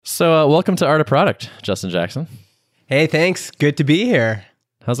So welcome to Art of Product, Justin Jackson. Hey, thanks. Good to be here.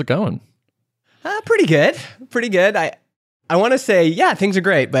 How's it going? Pretty good. Pretty good. I want to say, yeah, things are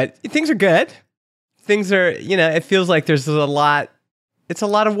great, but things are good. Things are, it feels like there's it's a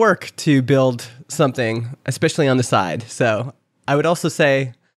lot of work to build something, especially on the side. So I would also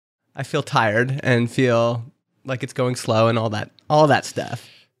say I feel tired and feel like it's going slow and all that stuff.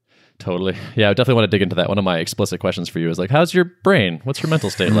 Totally. Yeah, I definitely want to dig into that. One of my explicit questions for you is like, how's your brain? What's your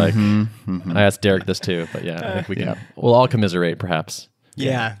mental state like? I asked Derek this too, but I think we'll all commiserate perhaps.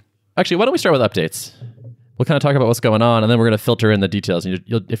 Yeah. Actually, why don't we start with updates? We'll kind of talk about what's going on, and then we're going to filter in the details. And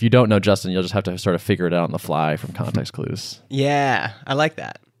if you don't know Justin, you'll just have to sort of figure it out on the fly from context clues. Yeah, I like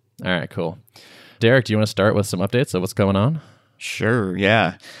that. All right, cool. Derek, do you want to start with some updates of what's going on? Sure,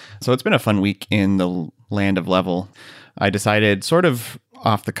 yeah. So it's been a fun week in the land of Level. I decided sort of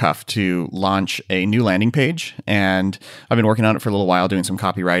off the cuff to launch a new landing page, and I've been working on it for a little while, doing some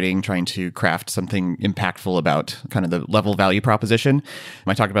copywriting, trying to craft something impactful about kind of the Level value proposition.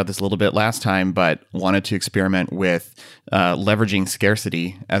 I talked about this a little bit last time, but wanted to experiment with leveraging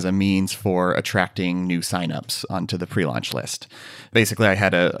scarcity as a means for attracting new signups onto the pre-launch list. Basically, I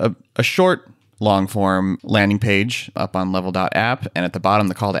had a short long form landing page up on level.app. And at the bottom,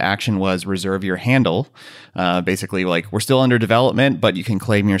 the call to action was reserve your handle. Basically, like, we're still under development, but you can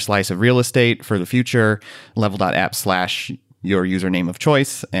claim your slice of real estate for the future. Level.app / your username of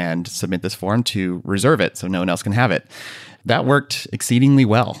choice and submit this form to reserve it so no one else can have it. That worked exceedingly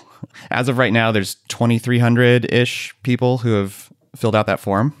well. As of right now, there's 2,300-ish people who have filled out that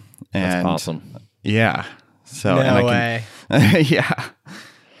form. And that's awesome. Yeah. So, no way. Yeah.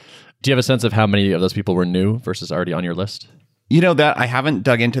 Do you have a sense of how many of those people were new versus already on your list? That I haven't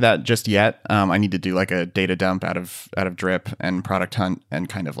dug into that just yet. I need to do like a data dump out of Drip and Product Hunt and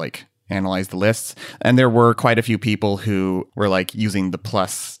kind of like analyze the lists. And there were quite a few people who were like using the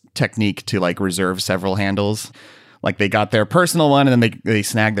plus technique to like reserve several handles. Like they got their personal one and then they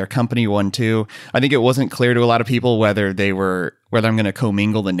snagged their company one too. I think it wasn't clear to a lot of people whether I'm going to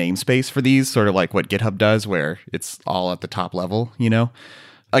commingle the namespace for these, sort of like what GitHub does, where it's all at the top level,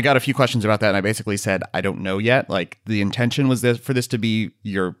 I got a few questions about that, and I basically said, I don't know yet. Like, the intention was for this to be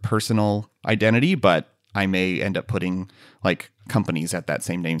your personal identity, but I may end up putting like companies at that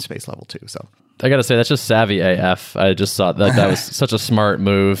same namespace level too. So I got to say, that's just savvy AF. I just thought that was such a smart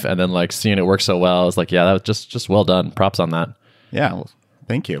move, and then like seeing it work so well, I was like, yeah, that was just well done. Props on that. Yeah, well,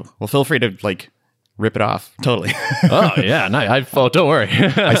 thank you. Well, feel free to like rip it off. Totally. Oh yeah, no, don't worry.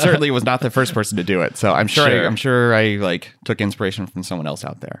 I certainly was not the first person to do it, so I'm sure I like took inspiration from someone else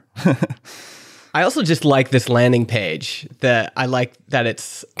out there. I also just like this landing page. I like that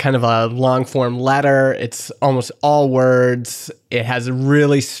it's kind of a long form letter. It's almost all words. It has a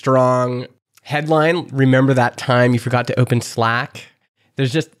really strong headline. Remember that time you forgot to open Slack?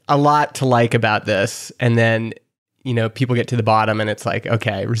 There's just a lot to like about this. And then, people get to the bottom and it's like,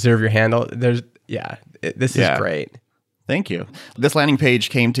 okay, reserve your handle. This is great. Thank you. This landing page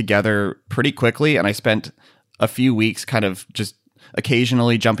came together pretty quickly, and I spent a few weeks kind of just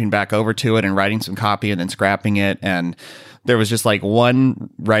occasionally jumping back over to it and writing some copy and then scrapping it. And there was just like one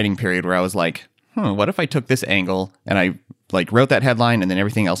writing period where I was like, what if I took this angle and I like wrote that headline and then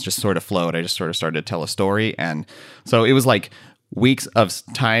everything else just sort of flowed. I just sort of started to tell a story. And so it was like weeks of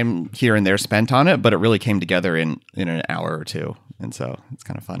time here and there spent on it, but it really came together in an hour or two. And so it's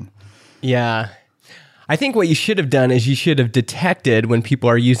kind of fun. Yeah. I think what you should have done is you should have detected when people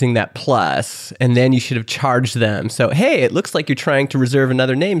are using that plus, and then you should have charged them. So, hey, it looks like you're trying to reserve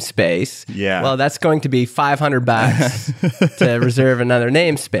another namespace. Yeah. Well, that's going to be $500 to reserve another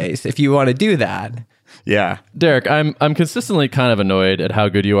namespace if you want to do that. Yeah. Derek, I'm consistently kind of annoyed at how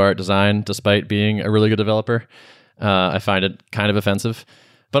good you are at design, despite being a really good developer. I find it kind of offensive.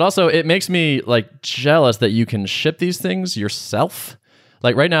 But also, it makes me like jealous that you can ship these things yourself.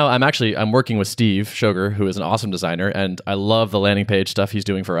 Like right now, I'm working with Steve Sugar, who is an awesome designer, and I love the landing page stuff he's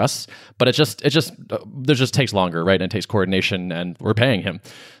doing for us. But it just takes longer, right? And it takes coordination, and we're paying him.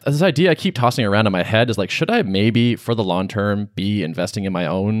 This idea I keep tossing around in my head is like, should I maybe for the long term be investing in my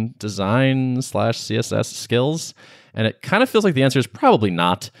own design / CSS skills? And it kind of feels like the answer is probably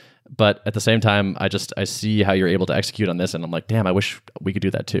not. But at the same time, I see how you're able to execute on this, and I'm like, damn, I wish we could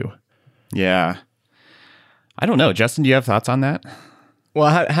do that too. Yeah. I don't know. Justin, do you have thoughts on that?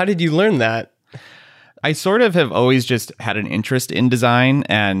 Well, how did you learn that? I sort of have always just had an interest in design,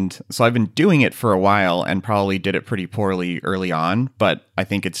 and so I've been doing it for a while and probably did it pretty poorly early on, but I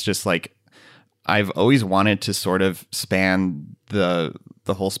think it's just like I've always wanted to sort of span the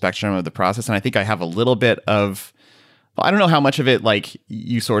whole spectrum of the process, and I think I have a little bit of, I don't know how much of it like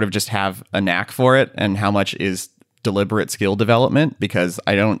you sort of just have a knack for it and how much is deliberate skill development because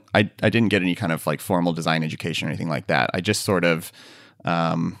I didn't get any kind of like formal design education or anything like that. I just sort of,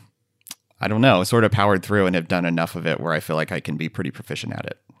 I don't know, sort of powered through and have done enough of it where I feel like I can be pretty proficient at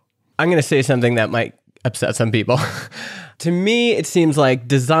it. I'm going to say something that might upset some people. To me, it seems like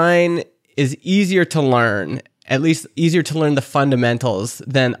design is easier to learn, at least easier to learn the fundamentals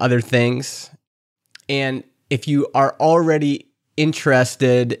than other things. And if you are already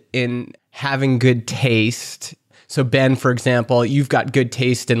interested in having good taste, so Ben, for example, you've got good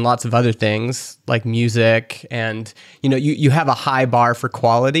taste in lots of other things like music, and you have a high bar for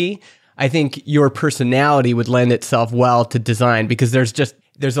quality. I think your personality would lend itself well to design because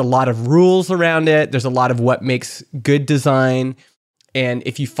there's a lot of rules around it. There's a lot of what makes good design. And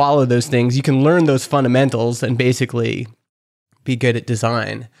if you follow those things, you can learn those fundamentals and basically be good at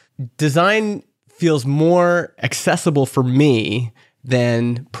design. Design feels more accessible for me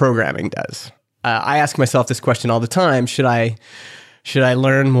than programming does. I ask myself this question all the time. Should I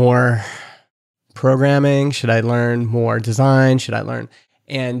learn more programming? Should I learn more design?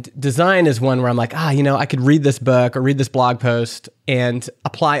 And design is one where I'm like, I could read this book or read this blog post and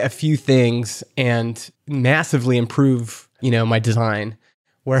apply a few things and massively improve, my design.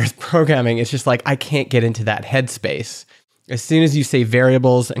 Whereas programming, it's just like, I can't get into that headspace. As soon as you say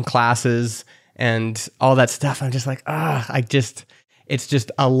variables and classes and all that stuff, I'm just like, it's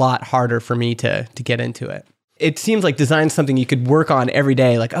just a lot harder for me to get into it. It seems like design's something you could work on every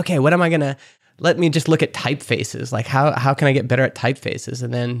day. Like, okay, what am I going to, let me just look at typefaces. Like how can I get better at typefaces?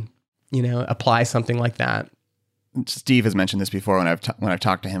 And then, apply something like that. Steve has mentioned this before when I've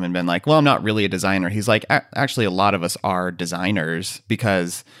talked to him and been like, well, I'm not really a designer. He's like, actually, a lot of us are designers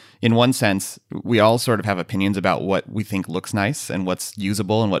because in one sense, we all sort of have opinions about what we think looks nice and what's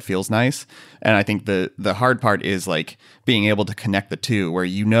usable and what feels nice. And I think the hard part is like being able to connect the two where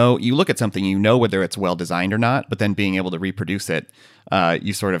you look at something, whether it's well designed or not, but then being able to reproduce it,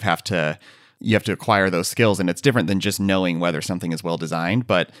 you sort of have to acquire those skills. And it's different than just knowing whether something is well designed,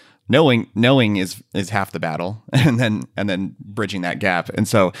 but knowing is half the battle and then bridging that gap. And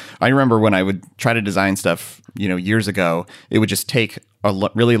so I remember when I would try to design stuff, years ago, it would just take a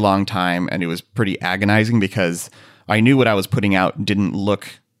really long time and it was pretty agonizing because I knew what I was putting out didn't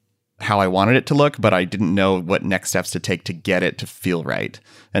look how I wanted it to look, but I didn't know what next steps to take to get it to feel right.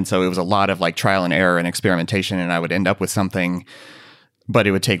 And so it was a lot of like trial and error and experimentation, and I would end up with something, but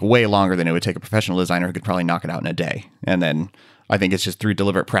it would take way longer than it would take a professional designer who could probably knock it out in a day. And then I think it's just through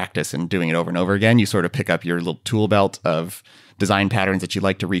deliberate practice and doing it over and over again, you sort of pick up your little tool belt of design patterns that you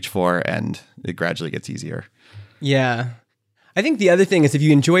like to reach for, and it gradually gets easier. Yeah. I think the other thing is if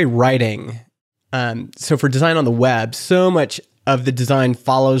you enjoy writing, so for design on the web, so much of the design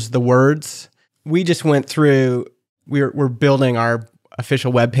follows the words. We just went through, we're building our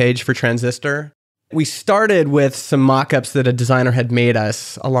official webpage for Transistor. We started with some mock-ups that a designer had made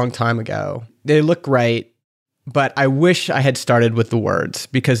us a long time ago. They look great, but I wish I had started with the words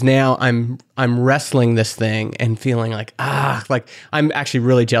because now I'm wrestling this thing and feeling like I'm actually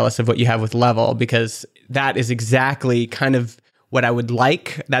really jealous of what you have with Level because that is exactly kind of what I would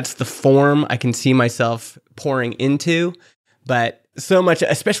like. That's the form I can see myself pouring into. But so much,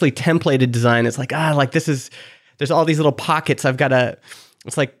 especially templated design, it's like, there's all these little pockets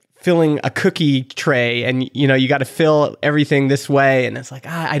it's like filling a cookie tray and, you got to fill everything this way. And it's like,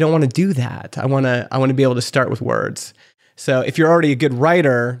 I don't want to do that. I want to be able to start with words. So if you're already a good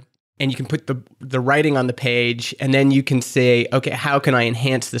writer and you can put the writing on the page and then you can say, okay, how can I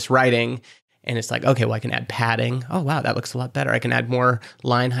enhance this writing? And it's like, okay, well, I can add padding. Oh, wow, that looks a lot better. I can add more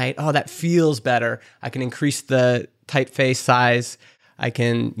line height. Oh, that feels better. I can increase the typeface size. I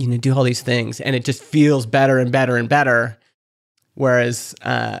can, do all these things. And it just feels better and better and better. Whereas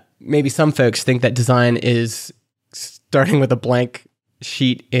maybe some folks think that design is starting with a blank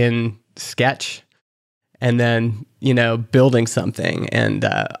sheet in Sketch and then, building something. And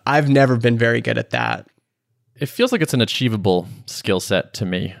I've never been very good at that. It feels like it's an achievable skill set to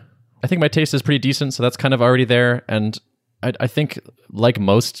me. I think my taste is pretty decent, so that's kind of already there. And I think like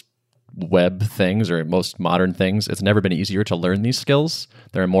most web things or most modern things, it's never been easier to learn these skills.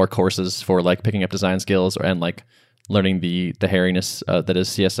 There are more courses for like picking up design skills and like learning the hairiness that is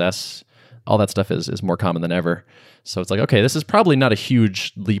CSS. All that stuff is more common than ever. So it's like, okay, this is probably not a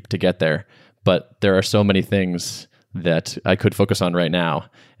huge leap to get there, but there are so many things that I could focus on right now.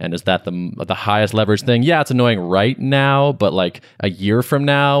 And is that the highest leverage thing? Yeah, it's annoying right now, but like a year from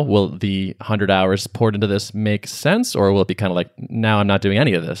now, will the 100 hours poured into this make sense? Or will it be kind of like, now I'm not doing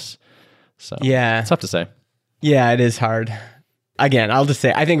any of this? So yeah, it's tough to say. Yeah, it is hard. Again, I'll just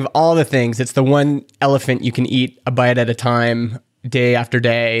say, I think of all the things, it's the one elephant you can eat a bite at a time. day after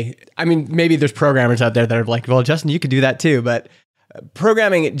day. I mean, maybe there's programmers out there that are like, well, Justin, you could do that too. But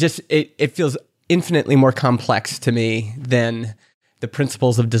programming, it feels infinitely more complex to me than the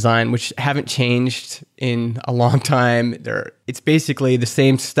principles of design, which haven't changed in a long time. It's basically the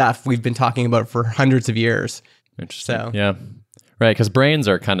same stuff we've been talking about for hundreds of years. Interesting. So, yeah. Right, because brains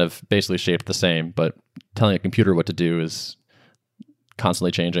are kind of basically shaped the same, but telling a computer what to do is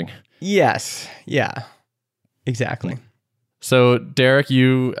constantly changing. Yes. Yeah. Exactly. So, Derek,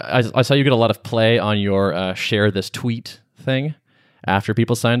 I saw you get a lot of play on your share this tweet thing after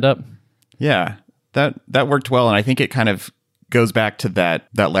people signed up. Yeah, that worked well, and I think it kind of goes back to that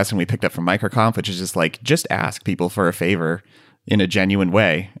lesson we picked up from MicroConf, which is just ask people for a favor in a genuine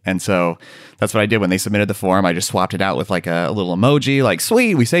way. And so that's what I did when they submitted the form. I just swapped it out with like a little emoji, like,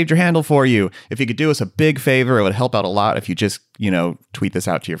 sweet, we saved your handle for you. If you could do us a big favor, it would help out a lot if you just, tweet this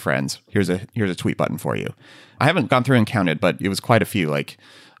out to your friends. Here's a tweet button for you. I haven't gone through and counted, but it was quite a few. Like,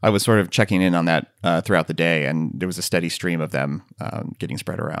 I was sort of checking in on that throughout the day, and there was a steady stream of them getting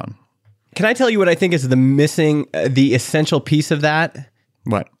spread around. Can I tell you what I think is the essential piece of that?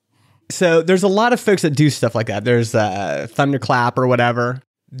 What? So there's a lot of folks that do stuff like that. There's Thunderclap or whatever.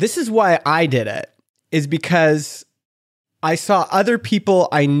 This is why I did it, is because I saw other people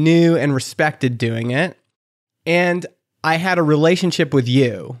I knew and respected doing it, and I had a relationship with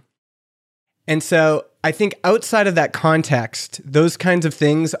you. And so I think outside of that context, those kinds of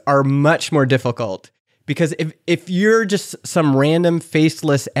things are much more difficult, because if you're just some random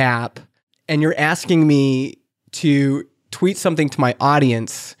faceless app and you're asking me to tweet something to my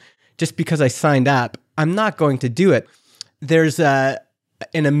audience just because I signed up, I'm not going to do it. There's an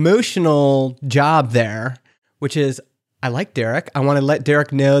emotional job there, which is, I like Derek. I want to let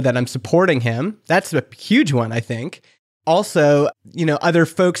Derek know that I'm supporting him. That's a huge one, I think. Also, other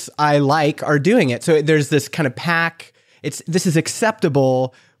folks I like are doing it. So there's this kind of pack. This is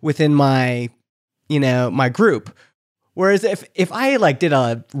acceptable within my group. Whereas if I like did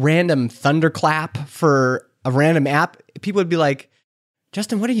a random thunderclap for a random app, people would be like,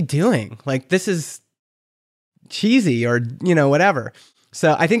 Justin, what are you doing? Like, this is cheesy or, whatever.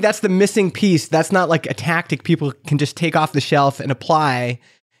 So I think that's the missing piece. That's not like a tactic people can just take off the shelf and apply.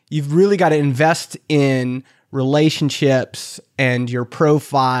 You've really got to invest in relationships and your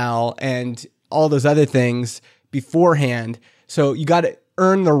profile and all those other things beforehand. So you got to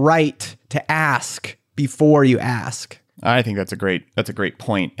earn the right to ask before you ask. I think that's a great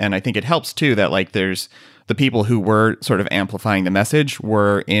point. And I think it helps too that like there's the people who were sort of amplifying the message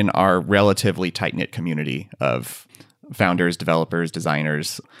were in our relatively tight-knit community of founders, developers,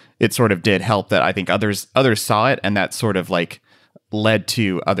 designers. It sort of did help that I think others saw it, and that sort of like led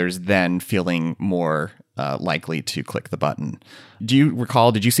to others then feeling more likely to click the button. Do you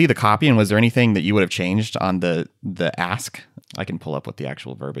recall, did you see the copy, and was there anything that you would have changed on the ask? I can pull up what the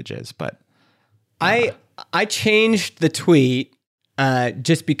actual verbiage is, but I changed the tweet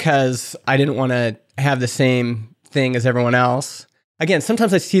just because I didn't want to have the same thing as everyone else. Again,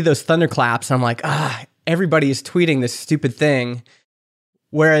 sometimes I see those thunderclaps and I'm like, everybody is tweeting this stupid thing.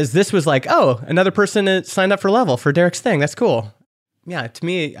 Whereas this was like, oh, another person signed up for Level for Derek's thing. That's cool. Yeah, to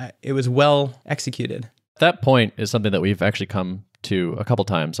me, it was well executed. That point is something that we've actually come to a couple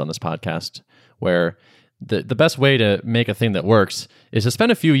times on this podcast, where the best way to make a thing that works is to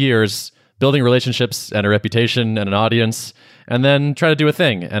spend a few years building relationships and a reputation and an audience, and then try to do a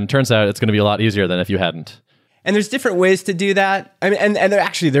thing. And it turns out it's going to be a lot easier than if you hadn't. And there's different ways to do that. I mean, and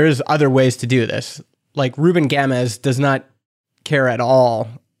there is other ways to do this. Like Ruben Gamez does not care at all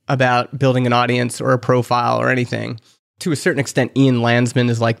about building an audience or a profile or anything. To a certain extent, Ian Landsman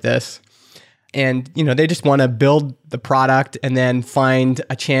is like this. And, they just want to build the product and then find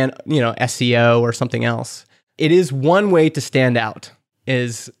a channel, SEO or something else. It is one way to stand out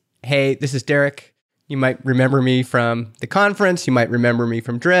is, hey, this is Derek. You might remember me from the conference. You might remember me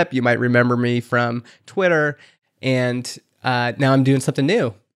from Drip. You might remember me from Twitter. And now I'm doing something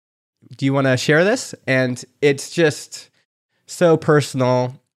new. Do you want to share this? And it's just so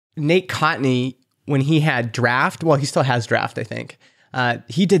personal. Nate Cotney, when he had Draft, well, he still has Draft, I think.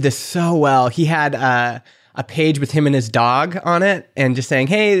 He did this so well. He had a page with him and his dog on it and just saying,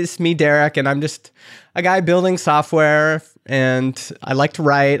 hey, this is me, Derek, and I'm just a guy building software, and I like to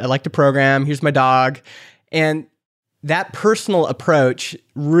write, I like to program, here's my dog. And that personal approach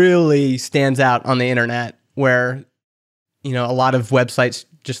really stands out on the internet where, a lot of websites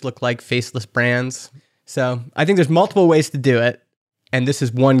just look like faceless brands. So I think there's multiple ways to do it, and this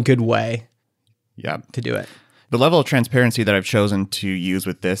is one good way to do it. The level of transparency that I've chosen to use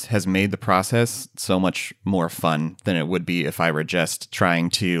with this has made the process so much more fun than it would be if I were just trying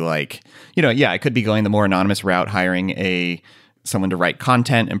to I could be going the more anonymous route, hiring a someone to write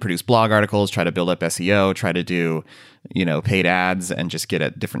content and produce blog articles, try to build up SEO, try to do, paid ads and just get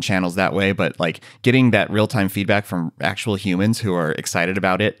at different channels that way. But like getting that real-time feedback from actual humans who are excited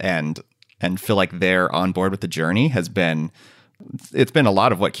about it and feel like they're on board with the journey it's been a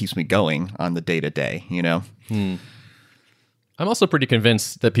lot of what keeps me going on the day-to-day, I'm also pretty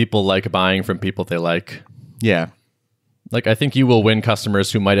convinced that people like buying from people they like. Yeah. Like, I think you will win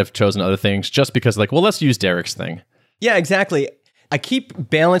customers who might have chosen other things just because, like, well, let's use Derek's thing. Yeah, exactly. I keep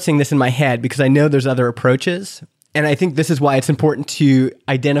balancing this in my head because I know there's other approaches. And I think this is why it's important to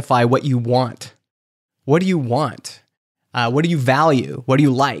identify what you want. What do you want? What do you value? What do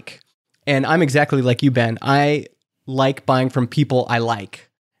you like? And I'm exactly like you, Ben. I like buying from people I like.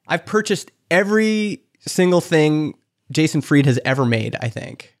 I've purchased every single thing Jason Fried has ever made, I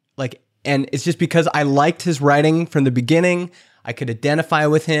think. And it's just because I liked his writing from the beginning. I could identify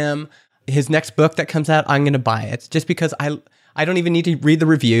with him. His next book that comes out, I'm going to buy it. It's just because I don't even need to read the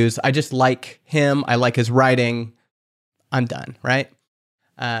reviews. I just like him. I like his writing. I'm done, right?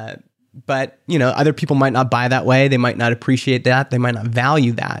 But, other people might not buy that way. They might not appreciate that. They might not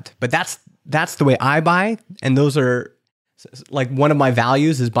value that. But that's the way I buy. And those are, like, one of my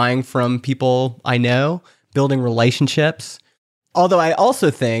values is buying from people I know, building relationships. Although I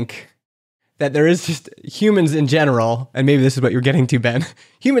also think that there is just humans in general, and maybe this is what you're getting to, Ben.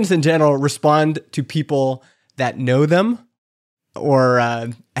 Humans in general respond to people that know them or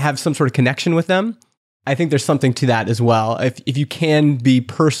have some sort of connection with them. I think there's something to that as well. If you can be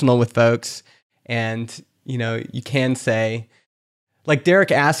personal with folks and, you can say, like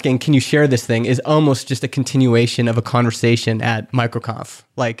Derek asking, can you share this thing is almost just a continuation of a conversation at MicroConf.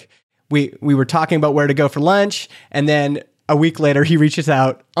 Like we were talking about where to go for lunch, and then a week later, he reaches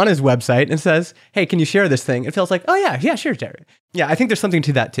out on his website and says, hey, can you share this thing? It feels like, oh, yeah, sure, Derek. Yeah, I think there's something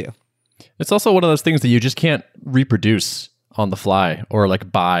to that, too. It's also one of those things that you just can't reproduce on the fly or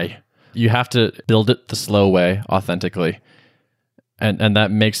like buy. You have to build it the slow way, authentically. And that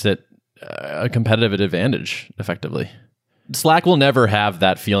makes it a competitive advantage, effectively. Slack will never have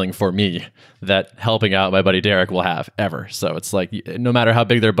that feeling for me that helping out my buddy Derek will have, ever. So it's like, no matter how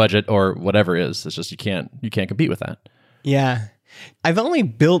big their budget or whatever is, it's just you can't compete with that. Yeah. I've only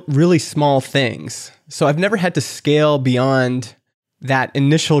built really small things, so I've never had to scale beyond that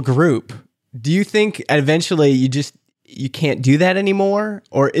initial group. Do you think eventually you can't do that anymore?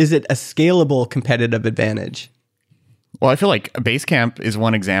 Or is it a scalable competitive advantage? Well, I feel like Basecamp is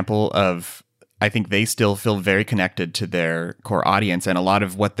one example of, I think they still feel very connected to their core audience, and a lot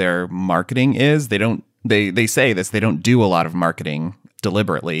of what their marketing is, they say this, they don't do a lot of marketing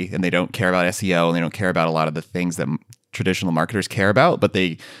deliberately, and they don't care about SEO, and they don't care about a lot of the things that traditional marketers care about, but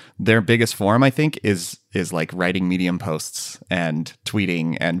their biggest form, I think, is like writing Medium posts and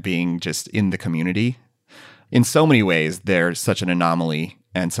tweeting and being just in the community. In so many ways, they're such an anomaly.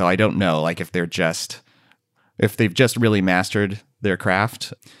 And so I don't know, like, if they've just really mastered their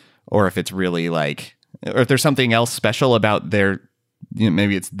craft, or if it's really like, or if there's something else special about their,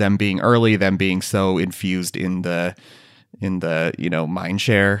 maybe it's them being early, them being so infused in the mind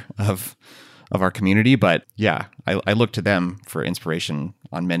share of our community. But yeah, I look to them for inspiration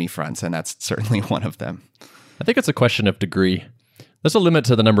on many fronts, and that's certainly one of them. I think it's a question of degree. There's a limit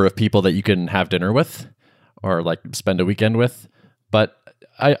to the number of people that you can have dinner with or like spend a weekend with. But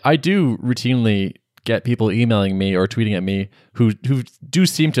I do routinely get people emailing me or tweeting at me who do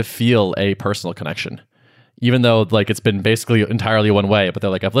seem to feel a personal connection, even though like it's been basically entirely one way. But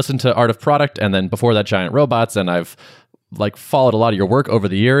they're like, I've listened to Art of Product, and then before that, Giant Robots, and I've like followed a lot of your work over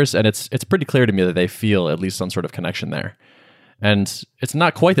the years, and it's pretty clear to me that they feel at least some sort of connection there. And it's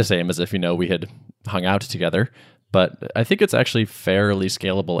not quite the same as if, we had hung out together, but I think it's actually fairly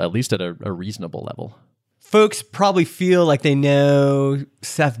scalable, at least at a reasonable level. Folks probably feel like they know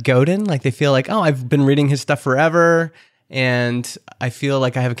Seth Godin, like they feel like, oh, I've been reading his stuff forever, and I feel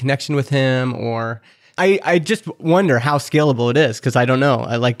like I have a connection with him, or I just wonder how scalable it is, because I don't know.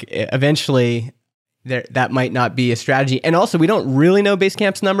 Eventually that might not be a strategy. And also, we don't really know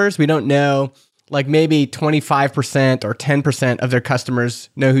Basecamp's numbers. We don't know, like maybe 25% or 10% of their customers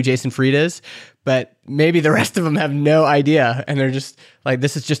know who Jason Fried is, but maybe the rest of them have no idea. And they're just like,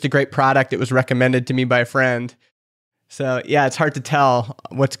 this is just a great product. It was recommended to me by a friend. So yeah, it's hard to tell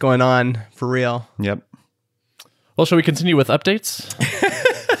what's going on for real. Yep. Well, shall we continue with updates?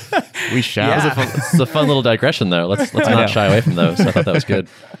 We shall. Yeah. It's a fun little digression, though. Let's not shy away from those. I thought that was good.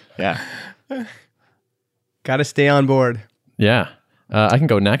 Yeah. Got to stay on board. Yeah. I can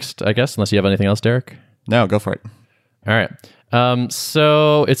go next, I guess, unless you have anything else, Derek. No, go for it. All right.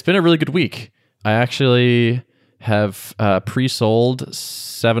 So it's been a really good week. I actually have pre-sold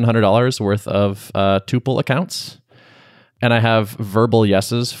 $700 worth of Tuple accounts. And I have verbal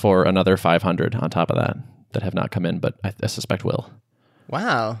yeses for another 500 on top of that have not come in, but I suspect will.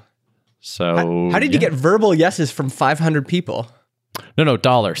 Wow. So How did you get verbal yeses from 500 people? No,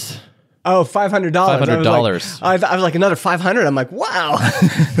 dollars. Oh, $500. $500. I was like, another 500. I'm like, wow.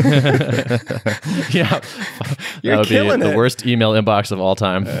 Yeah. You're that would killing be it. the worst email inbox of all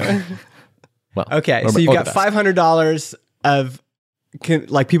time. Well, Okay, so you've got $500 of,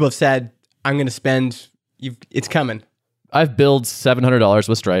 like, people have said, I'm going to spend, it's coming. I've billed $700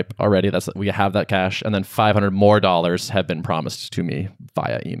 with Stripe already. We have that cash, and then $500 more have been promised to me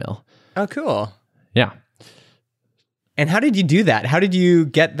via email. Oh, cool. Yeah. And how did you do that? How did you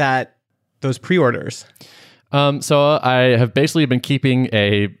get those pre-orders? So I have basically been keeping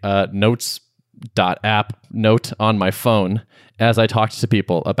a notes.app note on my phone as I talked to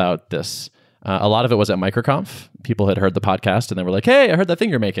people about this. A lot of it was at MicroConf. People had heard the podcast and they were like, hey, I heard that thing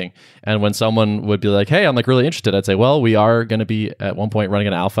you're making. And when someone would be like, hey, I'm like really interested, I'd say, well, we are going to be at one point running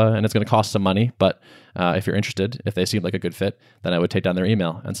an alpha and it's going to cost some money. But if you're interested, if they seem like a good fit, then I would take down their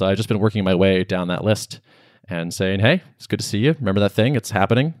email. And so I've just been working my way down that list and saying, hey, it's good to see you. Remember that thing? It's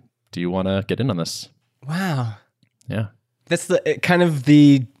happening. Do you want to get in on this? Wow. Yeah. That's the kind of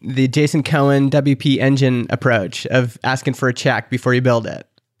the Jason Cohen WP Engine approach of asking for a check before you build it.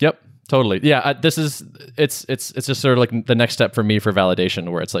 Yep. Totally. Yeah. It's just sort of like the next step for me for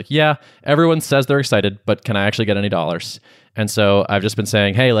validation where it's like, yeah, everyone says they're excited, but can I actually get any dollars? And so I've just been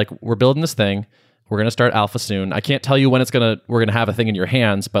saying, hey, like we're building this thing. We're going to start alpha soon. I can't tell you when we're going to have a thing in your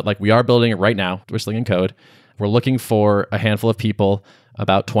hands, but like we are building it right now. We're slinging code. We're looking for a handful of people,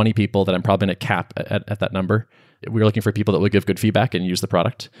 about 20 people that I'm probably going to cap at that number. We're looking for people that will give good feedback and use the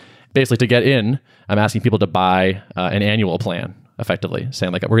product. Basically, to get in, I'm asking people to buy an annual plan, effectively,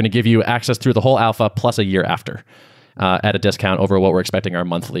 saying like, we're going to give you access through the whole alpha plus a year after at a discount over what we're expecting our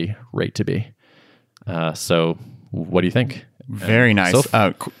monthly rate to be. So what do you think? Very nice.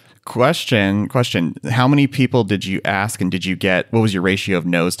 Question. How many people did you ask and did you get? What was your ratio of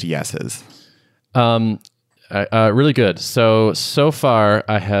no's to yeses? Really good. So far,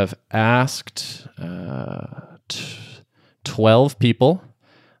 I have asked 12 people.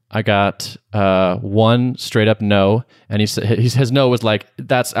 I got one straight up no, and his no was like,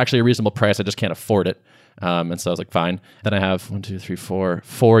 that's actually a reasonable price. I just can't afford it. And so I was like, fine. Then I have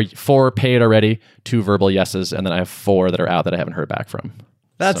 4 paid already, 2 verbal yeses, and then I have 4 that are out that I haven't heard back from.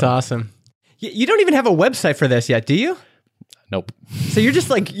 That's awesome. You don't even have a website for this yet, do you? Nope. So you're just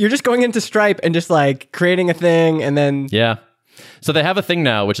going into Stripe and just like creating a thing and then... Yeah. So they have a thing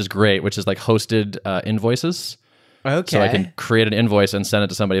now, which is great, which is like hosted invoices. Okay. So I can create an invoice and send it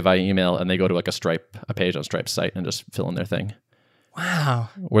to somebody via email, and they go to like a page on Stripe's site and just fill in their thing. Wow.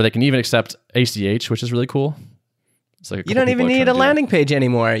 Where they can even accept ACH, which is really cool. It's like you don't even need a landing page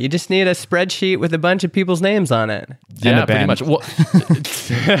anymore. You just need a spreadsheet with a bunch of people's names on it. Yeah, pretty much. Well,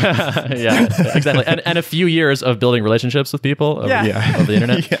 yeah, exactly. And a few years of building relationships with people of the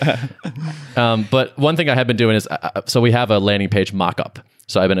internet. But one thing I have been doing is, so we have a landing page mock-up.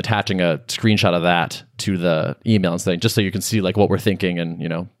 So I've been attaching a screenshot of that to the email and saying, just so you can see like what we're thinking and,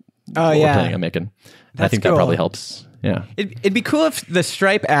 what we're planning on making. I think that probably helps. Yeah. It'd be cool if the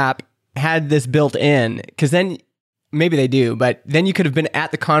Stripe app had this built in, because then maybe they do, but then you could have been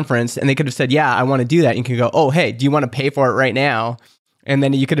at the conference and they could have said, yeah, I want to do that. You can go, oh, hey, do you want to pay for it right now? And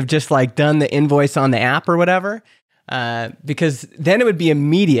then you could have just like done the invoice on the app or whatever, because then it would be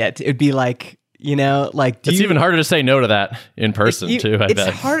immediate. It would be like, it's even harder to say no to that in person too, I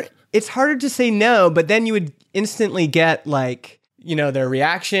bet. It's harder to say no, but then you would instantly get like, their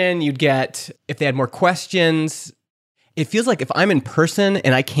reaction. You'd get, if they had more questions. It feels like if I'm in person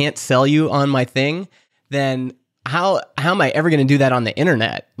and I can't sell you on my thing, then how am I ever going to do that on the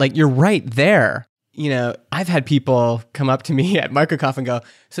internet? Like, you're right there. I've had people come up to me at MicroConf and go,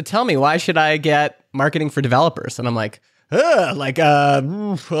 so tell me, why should I get marketing for developers? And I'm like,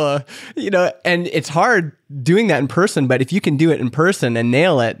 and it's hard doing that in person, but if you can do it in person and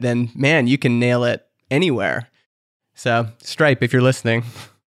nail it, then man, you can nail it anywhere. So Stripe, if you're listening,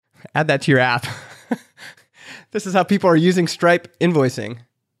 add that to your app. This is how people are using Stripe invoicing.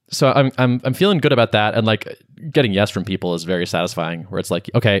 So I'm feeling good about that, and like getting yes from people is very satisfying. Where it's like,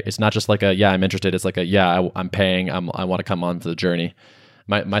 okay, it's not just like a yeah, I'm interested. It's like a yeah, I'm paying. I want to come on to the journey.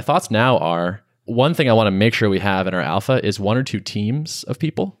 My thoughts now are, one thing I want to make sure we have in our alpha is 1 or 2 teams of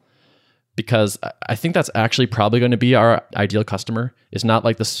people, because I think that's actually probably going to be our ideal customer. It's not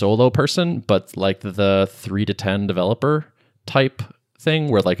like the solo person, but like the 3 to 10 developer type thing,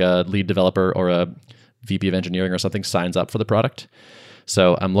 where like a lead developer or a VP of engineering or something signs up for the product.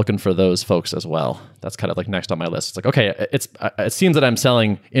 So I'm looking for those folks as well. That's kind of like next on my list. It's like, okay, it seems that I'm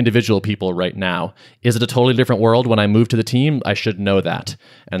selling individual people right now. Is it a totally different world when I move to the team? I should know that.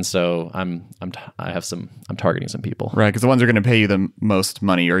 And so I'm targeting some people. Right, because the ones who are going to pay you the most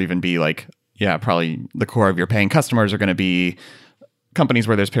money, or even be like, yeah, probably the core of your paying customers, are going to be companies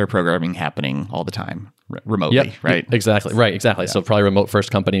where there's pair programming happening all the time remotely, Yep, right? Exactly. Yeah. So probably remote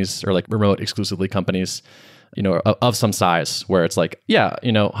first companies, or like remote exclusively companies, of some size, where it's like, yeah,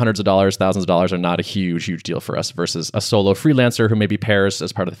 hundreds of dollars, thousands of dollars are not a huge deal for us, versus a solo freelancer who maybe pairs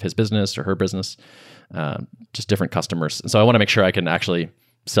as part of his business or her business, just different customers. And so I want to make sure I can actually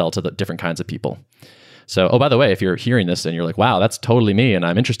sell to the different kinds of people. So, oh, by the way, if you're hearing this and you're like, wow, that's totally me and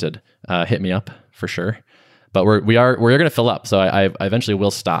I'm interested, hit me up for sure. But we're going to fill up. So I eventually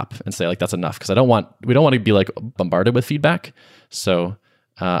will stop and say, like, that's enough, because we don't want to be like bombarded with feedback. So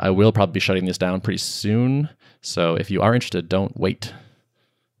I will probably be shutting this down pretty soon. So if you are interested, don't wait.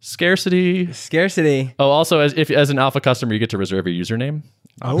 Scarcity. Oh, also, as an alpha customer, you get to reserve your username.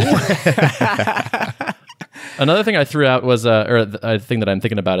 Oh. Another thing I threw out was, a thing that I'm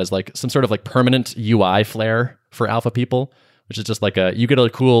thinking about is like some sort of like permanent UI flair for alpha people, which is just like you get a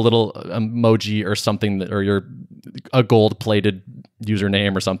cool little emoji or something, or a gold plated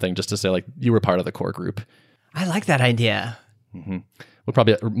username or something, just to say like you were part of the core group. I like that idea. Mm-hmm. We'll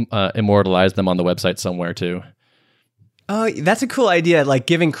probably immortalize them on the website somewhere too. Oh, that's a cool idea. Like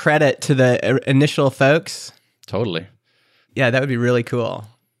giving credit to the initial folks. Totally. Yeah, that would be really cool.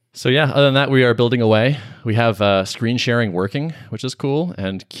 So yeah, other than that, we are building away. We have screen sharing working, which is cool.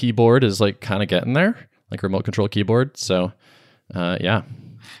 And keyboard is like kind of getting there, like remote control keyboard. So yeah.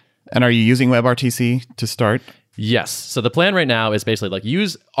 And are you using WebRTC to start? Yes. So the plan right now is basically like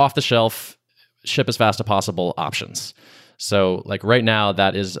use off the shelf, ship as fast as possible options. So like right now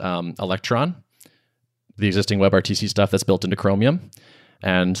that is Electron, the existing WebRTC stuff that's built into Chromium.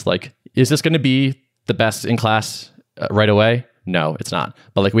 And like, is this going to be the best in class right away? No, it's not.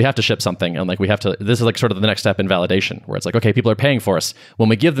 But like we have to ship something, and like this is like sort of the next step in validation, where it's like, okay, people are paying for us. When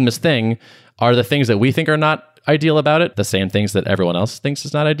we give them this thing, are the things that we think are not ideal about it the same things that everyone else thinks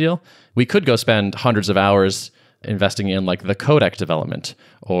is not ideal? We could go spend hundreds of hours investing in like the codec development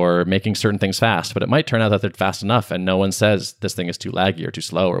or making certain things fast, but it might turn out that they're fast enough and no one says this thing is too laggy or too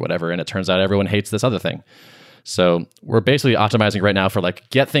slow or whatever, and it turns out everyone hates this other thing. So we're basically optimizing right now for like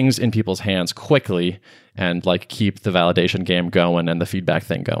get things in people's hands quickly and like keep the validation game going and the feedback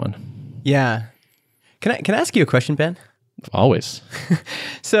thing going. Yeah. Can I ask you a question, Ben? Always.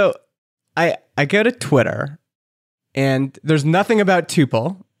 So I go to Twitter and there's nothing about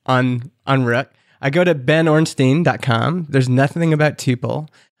Tuple on Rook. I go to benornstein.com. There's nothing about Tuple.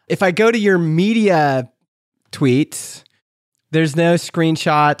 If I go to your media tweets, there's no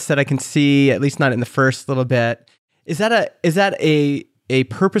screenshots that I can see, at least not in the first little bit. Is that a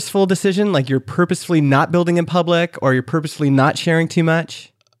purposeful decision? Like you're purposefully not building in public, or you're purposefully not sharing too much?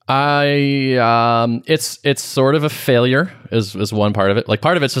 It's sort of a failure is one part of it. Like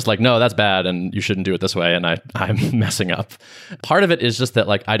part of it's just like, no, that's bad and you shouldn't do it this way, and I'm messing up. Part of it is just that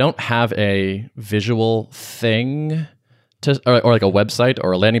like I don't have a visual thing or like a website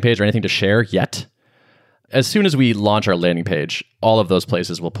or a landing page or anything to share yet. As soon as we launch our landing page, all of those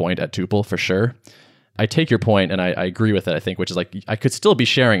places will point at Tuple for sure. I take your point and I agree with it, I think, which is like I could still be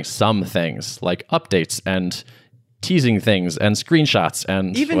sharing some things like updates and teasing things and screenshots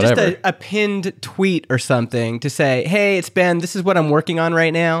and even whatever. Just a pinned tweet or something to say, hey, it's Ben, this is what I'm working on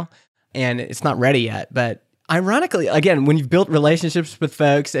right now, and it's not ready yet. But ironically, again, when you've built relationships with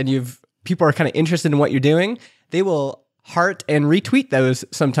folks and people are kind of interested in what you're doing, they will heart and retweet those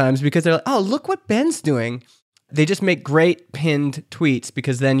sometimes because they're like, oh, look what Ben's doing. They just make great pinned tweets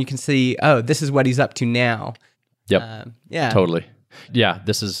because then you can see, oh, this is what he's up to now. Yep. Yeah. Totally. Yeah,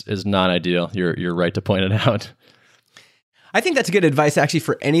 this is not ideal. You're right to point it out. I think that's good advice actually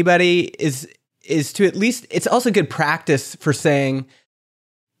for anybody is to at least, it's also good practice for saying,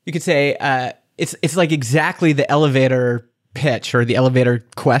 you could say, it's like exactly the elevator pitch or the elevator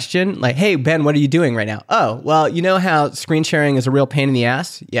question. Like, hey, Ben, what are you doing right now? Oh, well, you know how screen sharing is a real pain in the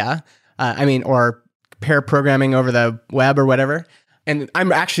ass? Yeah. Or pair programming over the web or whatever. And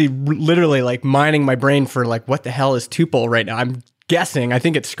I'm actually literally like mining my brain for like, what the hell is Tuple right now? I'm guessing. I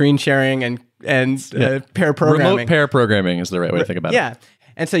think it's screen sharing and pair programming. Remote pair programming is the right way to think about it. Yeah.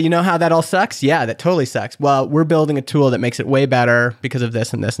 And so you know how that all sucks? Yeah, that totally sucks. Well, we're building a tool that makes it way better because of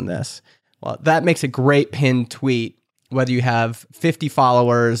this and this and this. Well, that makes a great pinned tweet, whether you have 50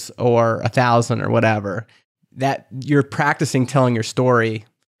 followers or 1,000 or whatever, that you're practicing telling your story.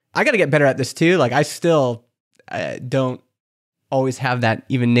 I got to get better at this too. Like I still don't always have that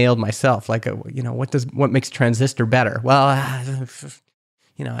even nailed myself. Like, what makes Transistor better? Well,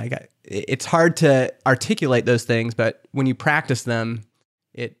 it's hard to articulate those things, but when you practice them,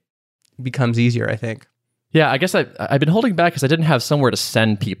 it becomes easier, I think. Yeah, I guess I've been holding back because I didn't have somewhere to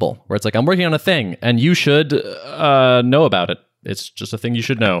send people where it's like, I'm working on a thing and you should know about it. It's just a thing you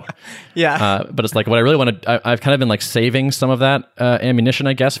should know. Yeah. But it's like what I really want to, I've kind of been like saving some of that ammunition,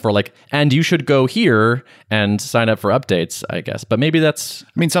 I guess, for like, and you should go here and sign up for updates, I guess. But maybe that's...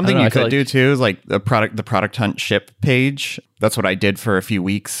 I mean, something I you don't know, could do too is like the product hunt ship page. That's what I did for a few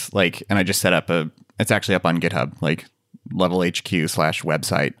weeks. Like, and I just set up it's actually up on GitHub, like Level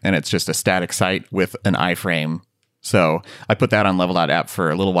HQ/website. And it's just a static site with an iframe. So I put that on Level.app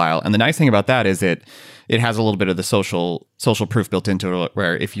for a little while. And the nice thing about that is it has a little bit of the social proof built into it,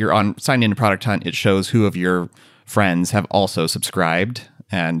 where if you're signed into Product Hunt, it shows who of your friends have also subscribed,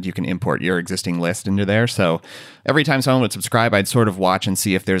 and you can import your existing list into there. So every time someone would subscribe, I'd sort of watch and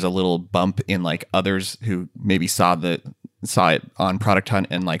see if there's a little bump in like others who maybe saw it on Product Hunt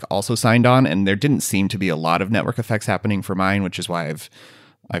and like also signed on. And there didn't seem to be a lot of network effects happening for mine, which is why I've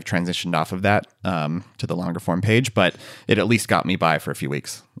transitioned off of that to the longer form page, but it at least got me by for a few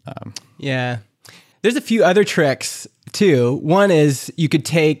weeks. Yeah. There's a few other tricks too. One is you could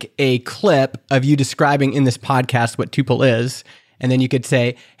take a clip of you describing in this podcast what Tuple is, and then you could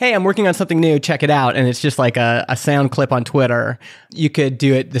say, hey, I'm working on something new, check it out. And it's just like a sound clip on Twitter. You could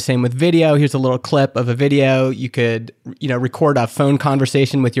do it the same with video. Here's a little clip of a video. You could, record a phone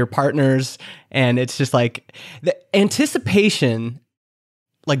conversation with your partners. And it's just like the anticipation,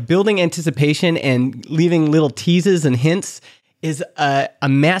 like building anticipation and leaving little teases and hints is a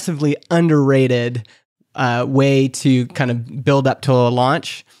massively underrated way to kind of build up to a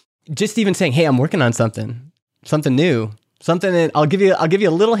launch. Just even saying, hey, I'm working on something new. I'll give you a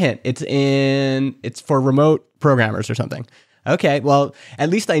little hint. It's for remote programmers or something. Okay, well,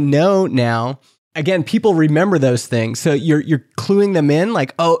 at least I know now. Again, people remember those things. So you're cluing them in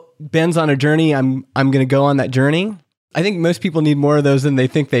like, oh, Ben's on a journey. I'm going to go on that journey. I think most people need more of those than they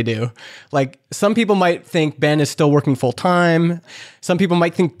think they do. Like some people might think Ben is still working full time. Some people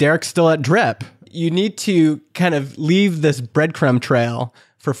might think Derek's still at Drip. You need to kind of leave this breadcrumb trail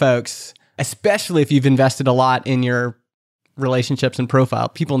for folks, especially if you've invested a lot in your relationships and profile.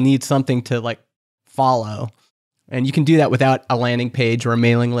 People need something to like follow. And you can do that without a landing page or a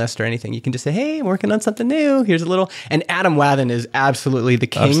mailing list or anything. You can just say, hey, I'm working on something new. Here's a little... And Adam Wathan is absolutely the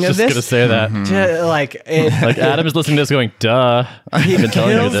king of this. I was just going to say that. Mm-hmm. Like Adam is listening to this going, duh. He been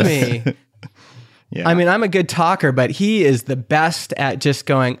telling you kills this. me. Yeah. I mean, I'm a good talker, but he is the best at just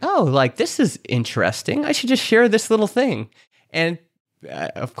going, oh, like, this is interesting. I should just share this little thing. And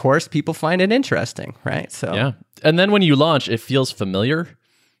of course, people find it interesting, right? So yeah. And then when you launch, it feels familiar.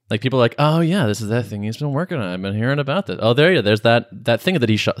 Like people are like, oh yeah, this is that thing he's been working on. I've been hearing about this. Oh, there's that thing that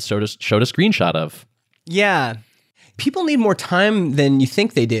he showed a screenshot of. Yeah. People need more time than you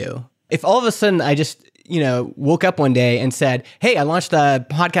think they do. If all of a sudden I just, woke up one day and said, hey, I launched a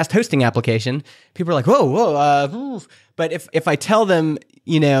podcast hosting application, people are like, whoa. But if I tell them,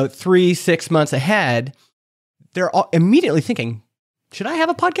 3-6 months ahead, they're all immediately thinking, should I have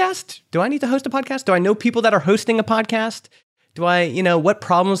a podcast? Do I need to host a podcast? Do I know people that are hosting a podcast? Do I, what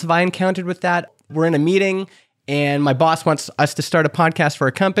problems have I encountered with that? We're in a meeting and my boss wants us to start a podcast for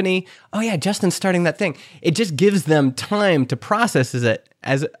a company. Oh yeah, Justin's starting that thing. It just gives them time to process it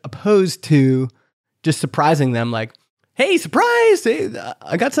as opposed to just surprising them like, hey, surprise, hey,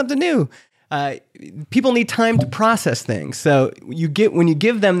 I got something new. People need time to process things. So when you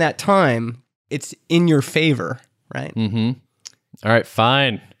give them that time, it's in your favor, right? Mm-hmm. All right,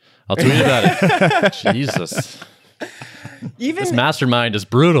 fine. I'll tweet about it. Jesus. This mastermind is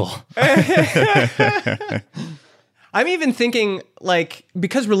brutal. I'm even thinking, like,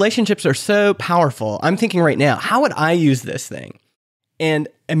 because relationships are so powerful, I'm thinking right now, how would I use this thing? And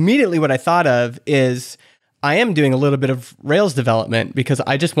immediately what I thought of is I am doing a little bit of Rails development because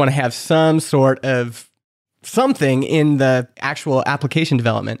I just want to have some sort of something in the actual application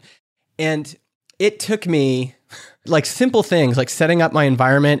development. And it took me like simple things like setting up my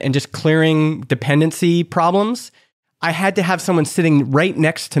environment and just clearing dependency problems. I had to have someone sitting right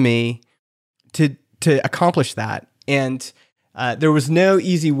next to me to accomplish that. And there was no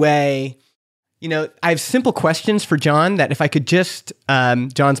easy way. I have simple questions for John that if I could just,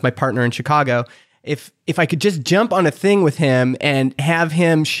 John's my partner in Chicago, if I could just jump on a thing with him and have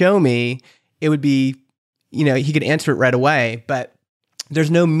him show me, it would be, he could answer it right away. But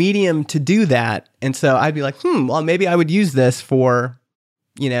there's no medium to do that. And so I'd be like, well, maybe I would use this for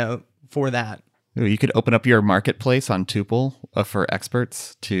that. You could open up your marketplace on Tuple for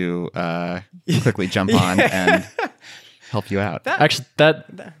experts to quickly jump on and help you out. Actually,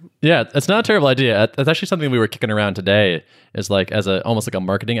 it's not a terrible idea. That's actually something we were kicking around today. Is like as almost like a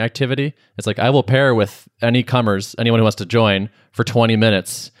marketing activity. It's like I will pair with anyone who wants to join for 20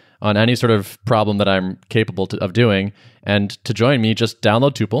 minutes on any sort of problem that I'm capable of doing, and to join me, just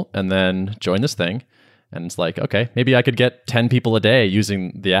download Tuple and then join this thing. And it's like, okay, maybe I could get 10 people a day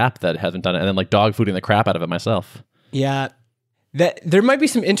using the app that haven't done it, and then like dog fooding the crap out of it myself. Yeah. There might be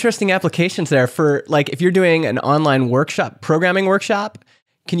some interesting applications there for like if you're doing an online workshop, programming workshop,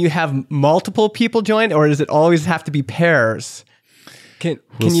 can you have multiple people join, or does it always have to be pairs? Can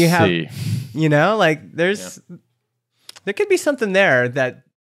you have, you know, like there could be something there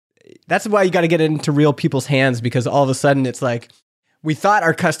that's why you got to get it into real people's hands, because all of a sudden it's like, we thought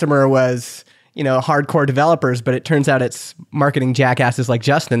our customer was, you know, hardcore developers, but it turns out it's marketing jackasses like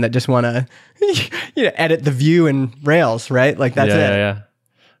Justin that just want to, you know, edit the view in Rails, right? Like that's it. Yeah,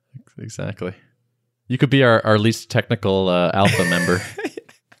 exactly. You could be our least technical alpha member.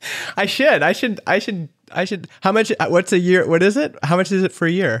 I should. How much? What's a year? What is it? How much is it for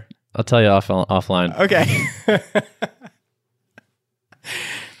a year? I'll tell you offline. Okay.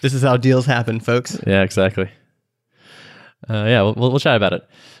 This is how deals happen, folks. Yeah, exactly. We'll chat about it.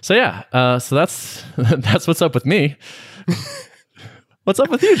 So yeah, so that's what's up with me. What's up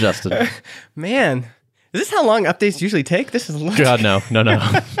with you, Justin? Man, is this how long updates usually take? This is God, no.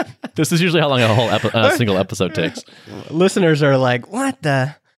 This is usually how long a whole single episode takes. Listeners are like, what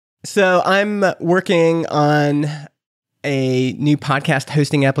the? So I'm working on a new podcast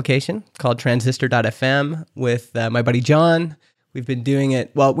hosting application called Transistor.fm with my buddy John. We've been doing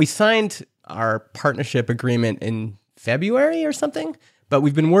it. Well, we signed our partnership agreement in February or something, but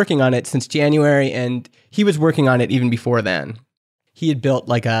we've been working on it since January, and he was working on it even before then. He had built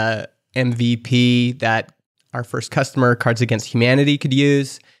like a MVP that our first customer, Cards Against Humanity, could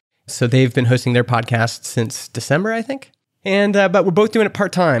use. So they've been hosting their podcast since December, I think. And but we're both doing it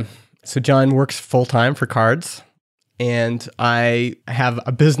part-time. So John works full-time for Cards, and I have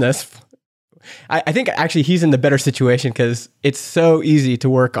a business. I think actually he's in the better situation because it's so easy to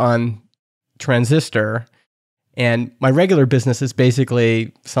work on Transistor. And my regular business is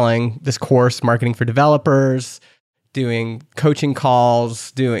basically selling this course, marketing for developers, doing coaching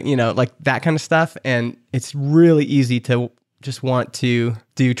calls, doing, you know, like that kind of stuff. And it's really easy to just want to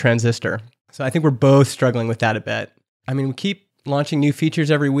do Transistor. So I think we're both struggling with that a bit. I mean, we keep launching new features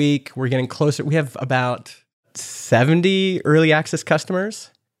every week. We're getting closer. We have about 70 early access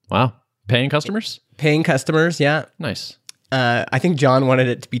customers. Wow. Paying customers? Paying customers, yeah. Nice. I think John wanted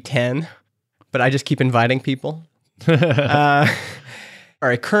it to be 10, but I just keep inviting people. Our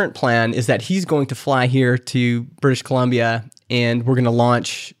current plan is that he's going to fly here to British Columbia, and we're going to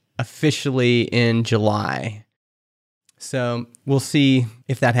launch officially in July. So we'll see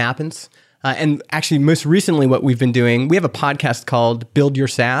if that happens. And actually, most recently, what we've been doing, we have a podcast called Build Your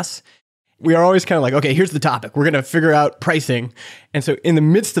SaaS. We are always kind of like, okay, here's the topic. We're going to figure out pricing. And so in the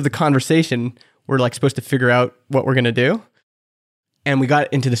midst of the conversation, we're like supposed to figure out what we're going to do. And we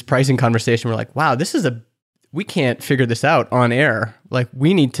got into this pricing conversation. We're like, wow, we can't figure this out on air. Like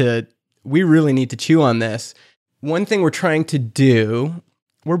we really need to chew on this. One thing we're trying to do,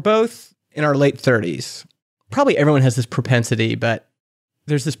 we're both in our late 30s. Probably everyone has this propensity, but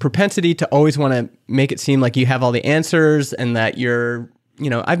there's this propensity to always want to make it seem like you have all the answers and that you're, you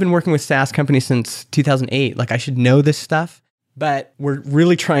know, I've been working with SaaS companies since 2008. Like I should know this stuff, but we're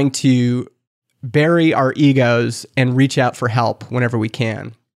really trying to bury our egos and reach out for help whenever we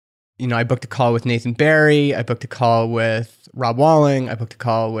can. You know, I booked a call with Nathan Barry. I booked a call with Rob Walling. I booked a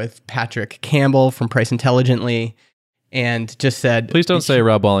call with Patrick Campbell from Price Intelligently, and just said... Please don't say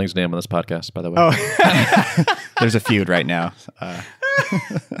Rob Walling's name on this podcast, by the way. Oh. There's a feud right now.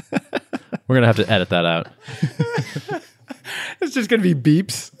 We're going to have to edit that out. It's just going to be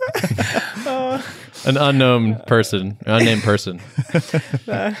beeps. An unnamed person.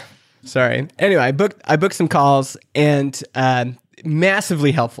 Sorry. Anyway, I booked some calls, and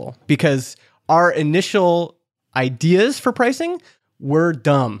massively helpful because our initial ideas for pricing were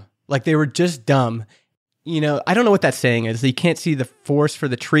dumb. Like they were just dumb. You know, I don't know what that saying is. You can't see the forest for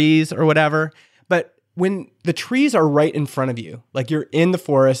the trees or whatever. But when the trees are right in front of you, like you're in the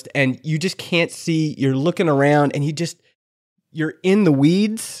forest and you just can't see, you're looking around and you're in the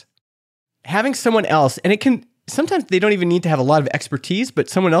weeds, having someone else, and sometimes they don't even need to have a lot of expertise, but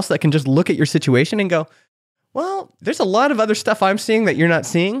someone else that can just look at your situation and go, well, there's a lot of other stuff I'm seeing that you're not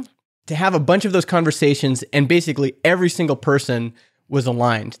seeing. To have a bunch of those conversations, and basically every single person was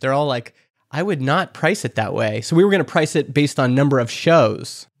aligned. They're all like, I would not price it that way. So we were going to price it based on number of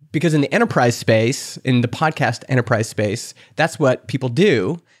shows. Because in the enterprise space, in the podcast enterprise space, that's what people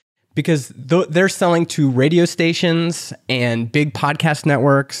do. because they're selling to radio stations and big podcast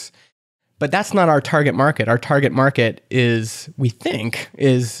networks, but that's not our target market. Our target market is, we think,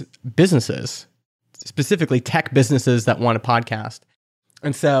 is businesses, specifically tech businesses that want a podcast.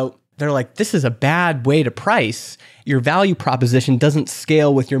 And so they're like, this is a bad way to price. Your value proposition doesn't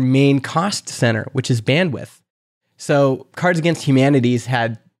scale with your main cost center, which is bandwidth. So Cards Against Humanity's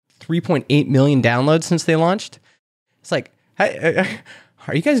had 3.8 million downloads since they launched. It's like, hey,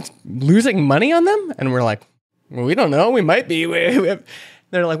 are you guys losing money on them? And we're like, well, we don't know. We might be.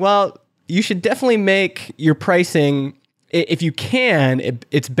 They're like, well, you should definitely make your pricing, if you can,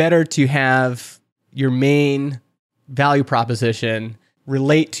 it's better to have your main value proposition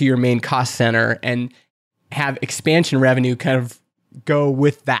relate to your main cost center and have expansion revenue kind of go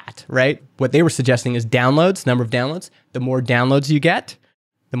with that, right? What they were suggesting is downloads, number of downloads. The more downloads you get,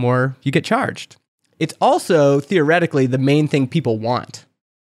 the more you get charged. It's also theoretically the main thing people want.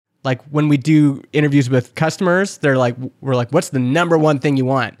 Like when we do interviews with customers, we're like, what's the number one thing you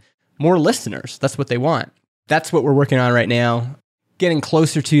want? More listeners. That's what they want. That's what we're working on right now. Getting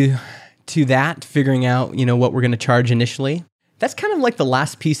closer to that, figuring out, what we're going to charge initially. That's kind of like the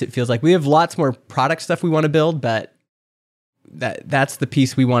last piece, it feels like. We have lots more product stuff we want to build, but that's the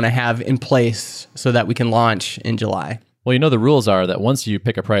piece we want to have in place so that we can launch in July. Well, the rules are that once you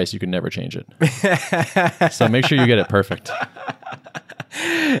pick a price, you can never change it. So make sure you get it perfect.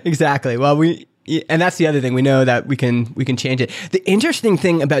 Exactly. Well, and that's the other thing. We know that we can change it. The interesting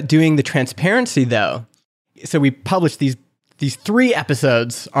thing about doing the transparency, though, so we published these 3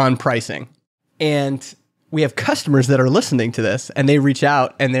 episodes on pricing, and we have customers that are listening to this, and they reach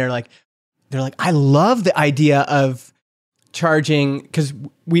out and they're like, I love the idea of charging, because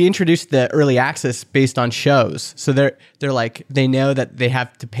we introduced the early access based on shows. So they're like, they know that they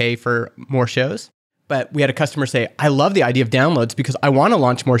have to pay for more shows. But we had a customer say, I love the idea of downloads because I want to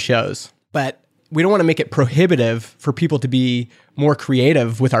launch more shows, but we don't want to make it prohibitive for people to be more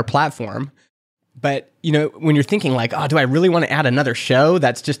creative with our platform. But, when you're thinking like, oh, do I really want to add another show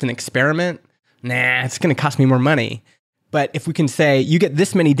that's just an experiment? Nah, it's going to cost me more money. But if we can say, you get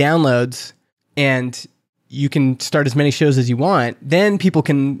this many downloads and you can start as many shows as you want, then people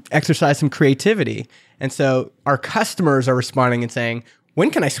can exercise some creativity. And so our customers are responding and saying,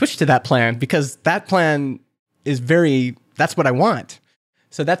 when can I switch to that plan? Because that plan is that's what I want.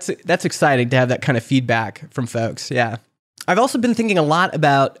 So that's exciting to have that kind of feedback from folks. Yeah. I've also been thinking a lot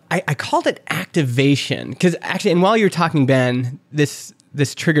about, I called it activation, because actually, and while you're talking, Ben, this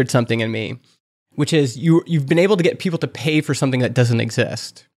triggered something in me, which is you've been able to get people to pay for something that doesn't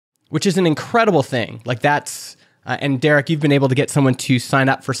exist, which is an incredible thing. Like that's, and Derek, you've been able to get someone to sign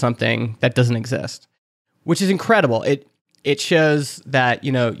up for something that doesn't exist, which is incredible. It shows that,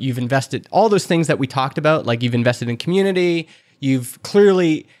 you've invested all those things that we talked about, like you've invested in community, you've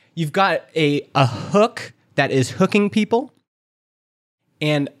got a hook that is hooking people.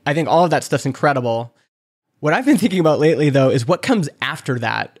 And I think all of that stuff's incredible. What I've been thinking about lately, though, is what comes after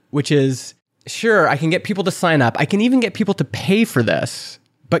that, which is, sure, I can get people to sign up. I can even get people to pay for this,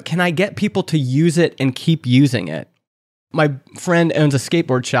 but can I get people to use it and keep using it? My friend owns a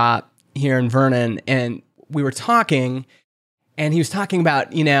skateboard shop here in Vernon, and we were talking, and he was talking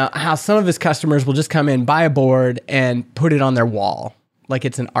about, how some of his customers will just come in, buy a board, and put it on their wall like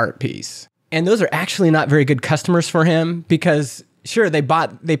it's an art piece. And those are actually not very good customers for him because, sure, they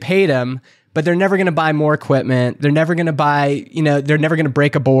paid him, but they're never going to buy more equipment. They're never going to buy, they're never going to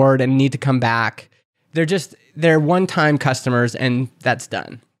break a board and need to come back. They're one-time customers, and that's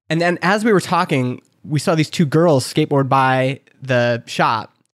done. And then as we were talking, we saw these 2 girls skateboard by the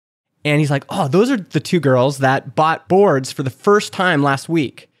shop. And he's like, oh, those are the 2 girls that bought boards for the first time last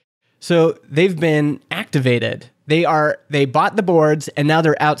week. So they've been activated. They bought the boards and now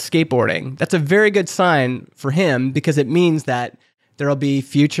they're out skateboarding. That's a very good sign for him because it means that there'll be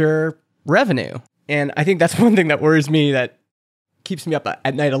future revenue. And I think that's one thing that worries me, that keeps me up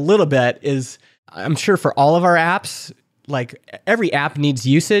at night a little bit, is I'm sure for all of our apps, like every app needs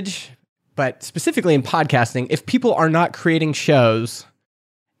usage, but specifically in podcasting, if people are not creating shows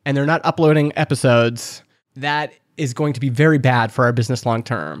and they're not uploading episodes, that is going to be very bad for our business long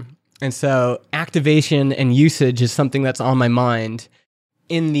term. And so activation and usage is something that's on my mind.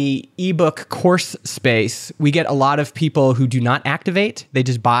 In the ebook course space, we get a lot of people who do not activate. They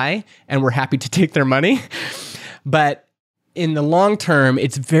just buy, and we're happy to take their money. But in the long term,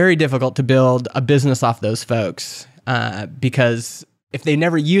 it's very difficult to build a business off those folks because if they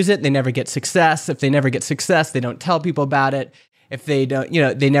never use it, they never get success. If they never get success, they don't tell people about it. If they don't,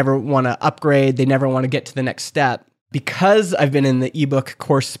 they never want to upgrade. They never want to get to the next step. Because I've been in the ebook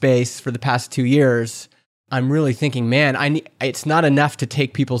course space for the past 2 years, I'm really thinking, man, it's not enough to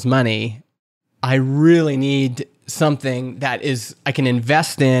take people's money. I really need something that I can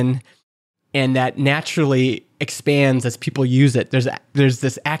invest in and that naturally expands as people use it. There's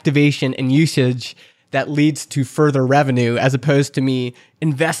this activation and usage that leads to further revenue, as opposed to me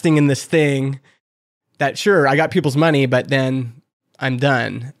investing in this thing that, sure, I got people's money, but then I'm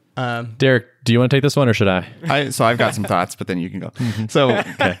done. Derek, do you want to take this one or should I? So I've got some thoughts, but then you can go.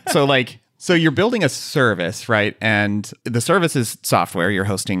 So you're building a service, right? And the service is software. You're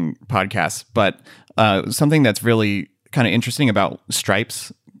hosting podcasts, but something that's really kind of interesting about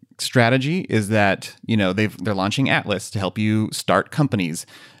Stripe's strategy is that, they're launching Atlas to help you start companies.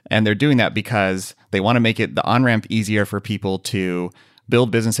 And they're doing that because they want to make it the on-ramp easier for people to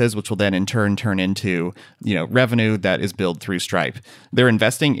build businesses, which will then in turn turn into, revenue that is billed through Stripe. They're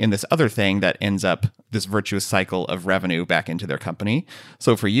investing in this other thing that ends up this virtuous cycle of revenue back into their company.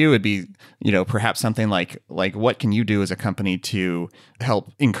 So for you, it'd be, perhaps something like what can you do as a company to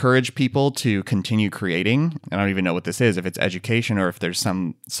help encourage people to continue creating? I don't even know what this is, if it's education or if there's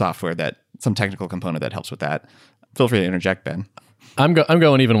some software some technical component that helps with that. Feel free to interject, Ben. I'm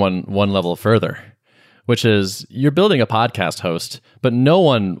going even one level further, which is you're building a podcast host, but no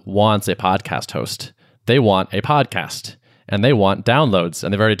one wants a podcast host. They want a podcast and they want downloads.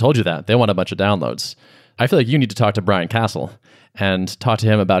 And they've already told you that. They want a bunch of downloads. I feel like you need to talk to Brian Castle and talk to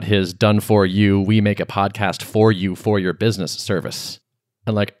him about his done for you, we make a podcast for you for your business service.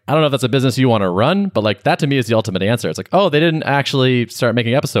 And I don't know if that's a business you want to run, but that to me is the ultimate answer. It's oh, they didn't actually start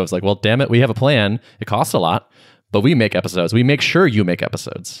making episodes. Well, damn it, we have a plan. It costs a lot, but we make episodes. We make sure you make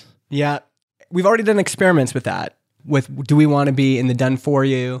episodes. Yeah. We've already done experiments with that. Do we want to be in the done for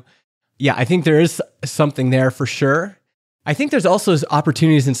you? Yeah, I think there is something there for sure. I think there's also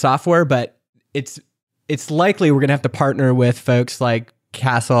opportunities in software, but it's likely we're going to have to partner with folks like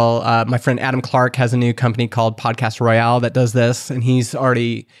Castle. My friend Adam Clark has a new company called Podcast Royale that does this, and he's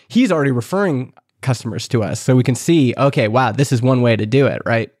already referring customers to us, so we can see, okay, wow, this is one way to do it,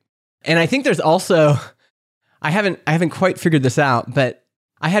 right? And I think there's also, I haven't quite figured this out, but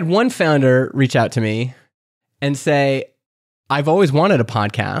I had one founder reach out to me and say, I've always wanted a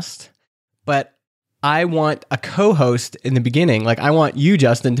podcast, but I want a co-host in the beginning. I want you,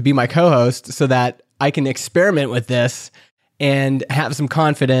 Justin, to be my co-host so that I can experiment with this and have some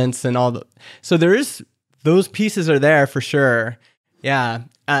confidence and all. So those pieces are there for sure. Yeah.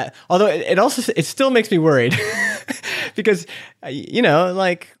 Although it still makes me worried because,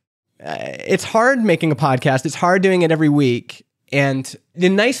 it's hard making a podcast. It's hard doing it every week. And the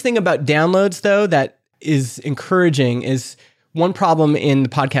nice thing about downloads, though, that is encouraging is one problem in the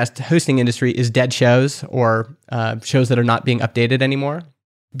podcast hosting industry is dead shows or shows that are not being updated anymore.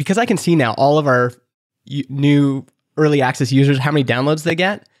 Because I can see now all of our new early access users, how many downloads they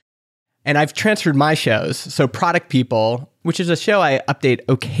get. And I've transferred my shows. So Product People, which is a show I update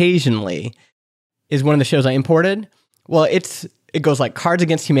occasionally, is one of the shows I imported. Well, it goes like Cards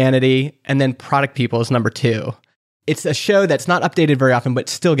Against Humanity, and then Product People is number 2. It's a show that's not updated very often, but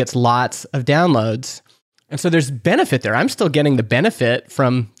still gets lots of downloads. And so there's benefit there. I'm still getting the benefit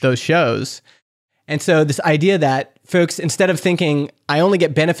from those shows. And so this idea that folks, instead of thinking, I only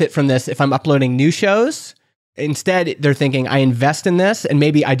get benefit from this if I'm uploading new shows, instead they're thinking, I invest in this and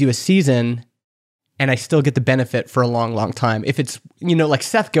maybe I do a season and I still get the benefit for a long, long time. If it's, like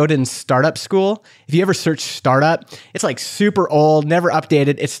Seth Godin's Startup School, if you ever search Startup, it's super old, never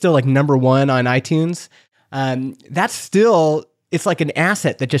updated. It's still number 1 on iTunes. That's still, it's like an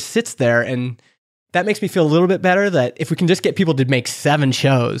asset that just sits there. And that makes me feel a little bit better that if we can just get people to make 7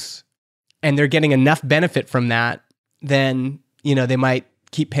 shows and they're getting enough benefit from that, then, they might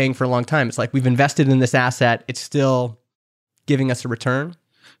keep paying for a long time. It's we've invested in this asset. It's still giving us a return.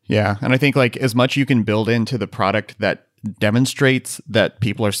 Yeah. And I think as much you can build into the product that demonstrates that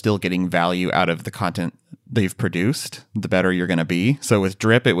people are still getting value out of the content they've produced, the better you're going to be. So with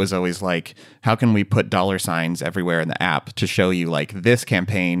Drip, it was always how can we put $ everywhere in the app to show you this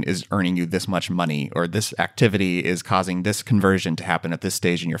campaign is earning you this much money, or this activity is causing this conversion to happen at this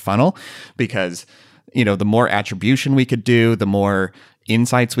stage in your funnel? Because, the more attribution we could do, the more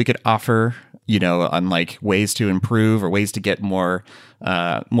insights we could offer, on ways to improve or ways to get more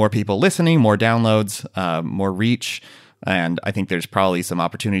people listening, more downloads, more reach. And I think there's probably some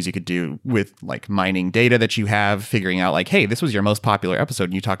opportunities you could do with mining data that you have, figuring out hey, this was your most popular episode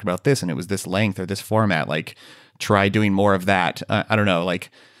and you talked about this and it was this length or this format. Try doing more of that. I don't know.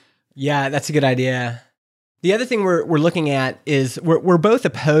 Yeah, that's a good idea. The other thing we're looking at is we're both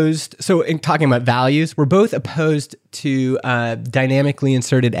opposed. So in talking about values, we're both opposed to dynamically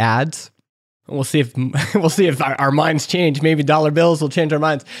inserted ads. We'll see if our minds change. Maybe dollar bills will change our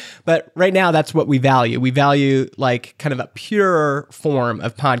minds. But right now, that's what we value. We value like kind of a pure form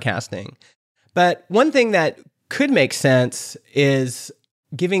of podcasting. But one thing that could make sense is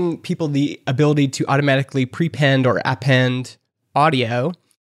giving people the ability to automatically prepend or append audio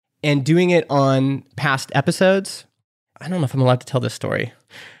and doing it on past episodes. I don't know if I'm allowed to tell this story,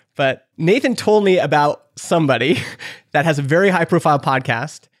 but Nathan told me about somebody that has a very high profile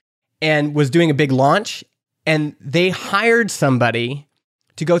podcast and was doing a big launch, and they hired somebody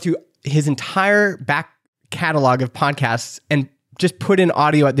to go through his entire back catalog of podcasts and just put in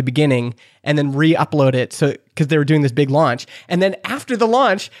audio at the beginning and then re-upload it because they were doing this big launch. And then after the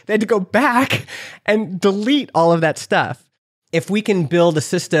launch, they had to go back and delete all of that stuff. If we can build a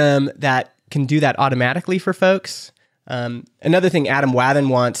system that can do that automatically for folks. Another thing Adam Wathan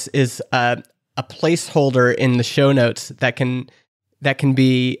wants is a placeholder in the show notes that can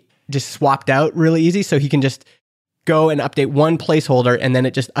be just swapped out really easy. So he can just go and update one placeholder and then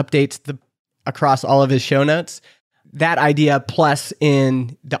it just updates across all of his show notes. That idea plus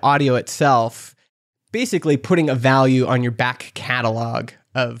in the audio itself, basically putting a value on your back catalog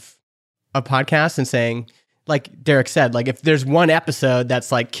of a podcast and saying, like Derek said, like if there's one episode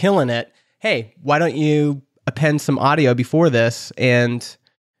that's like killing it, hey, why don't you append some audio before this and,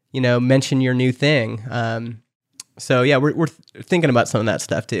 mention your new thing. So yeah, we're thinking about some of that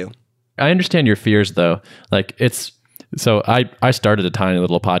stuff too. I understand your fears though. Like so I started a tiny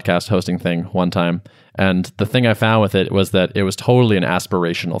little podcast hosting thing one time. And the thing I found with it was that it was totally an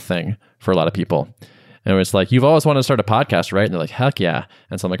aspirational thing for a lot of people. And it was like, you've always wanted to start a podcast, right? And they're like, heck yeah.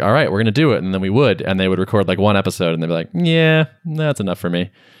 And so I'm like, all right, we're going to do it. And then we would, and they would record like one episode and they'd be like, yeah, that's enough for me.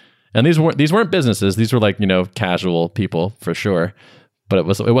 And these weren't businesses. These were like, casual people for sure. But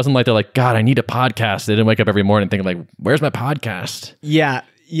it wasn't like they're like, God, I need a podcast. They didn't wake up every morning thinking like, where's my podcast? Yeah,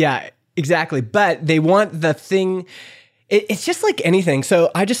 exactly. But they want the thing. It's just like anything.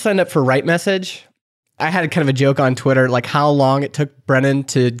 So I just signed up for Right Message. I had kind of a joke on Twitter, like how long it took Brennan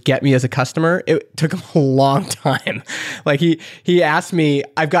to get me as a customer. It took him a long time. Like he asked me,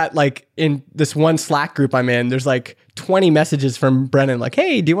 I've got like in this one Slack group I'm in, there's like 20 messages from Brennan, like,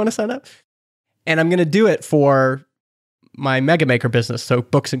 hey, do you want to sign up? And I'm going to do it for my Mega Maker business, so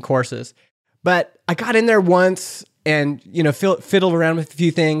books and courses. But I got in there once and, fiddled around with a few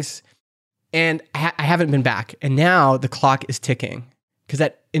things, and I haven't been back. And now the clock is ticking because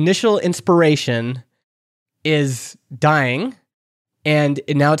that initial inspiration is dying, and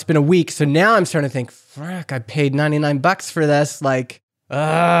now it's been a week. So now I'm starting to think, fuck, I paid $99 for this. Like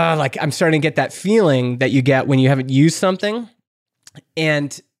I'm starting to get that feeling that you get when you haven't used something.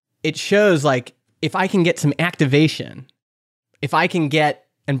 And it shows like, if I can get some activation, if I can get,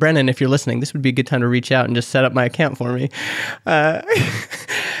 and Brennan, if you're listening, this would be a good time to reach out and just set up my account for me. But,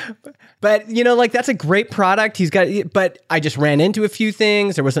 like that's a great product. But I just ran into a few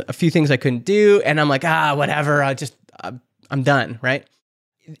things. There was a few things I couldn't do. And I'm like, whatever. I'm done, right?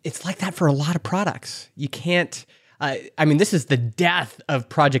 It's like that for a lot of products. You can't, this is the death of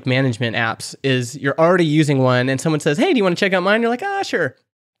project management apps is you're already using one and someone says, hey, do you want to check out mine? You're like, sure.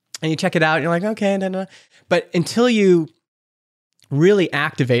 And you check it out and you're like, okay. No. But until you really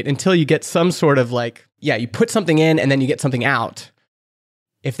activate, until you get some sort of like, you put something in and then you get something out.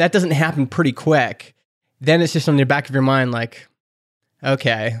 If that doesn't happen pretty quick, then it's just on the back of your mind like,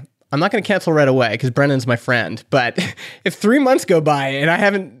 okay, I'm not going to cancel right away because Brennan's my friend. But if 3 months go by and I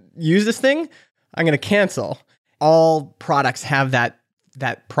haven't used this thing, I'm going to cancel. All products have that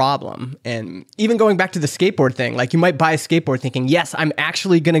problem. And even going back to the skateboard thing, like you might buy a skateboard thinking, yes, I'm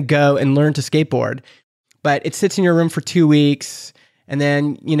actually going to go and learn to skateboard. But it sits in your room for 2 weeks and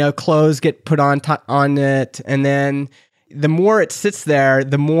then, clothes get put on it. And then the more it sits there,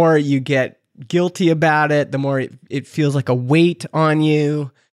 the more you get guilty about it, the more it feels like a weight on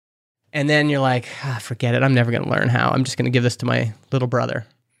you. And then you're like, forget it. I'm never going to learn how. I'm just going to give this to my little brother.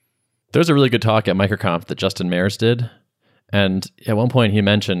 There's a really good talk at MicroConf that Justin Mayers did. And at one point he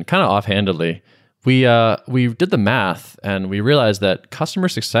mentioned, kind of offhandedly, we did the math and we realized that customer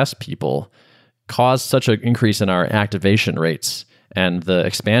success people caused such an increase in our activation rates and the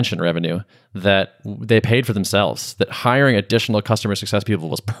expansion revenue that they paid for themselves, that hiring additional customer success people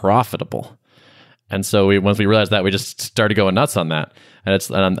was profitable. And so once we realized that, we just started going nuts on that. And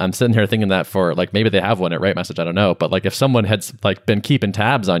I'm sitting here thinking that for like, maybe they have one at Right Message, I don't know. But like if someone had like been keeping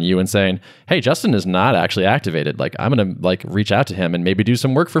tabs on you and saying, hey, Justin is not actually activated, like I'm going to like reach out to him and maybe do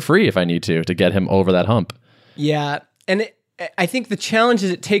some work for free if I need to get him over that hump. Yeah. And I think the challenge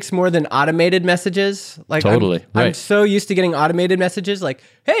is it takes more than automated messages. Like totally, I'm so used to getting automated messages like,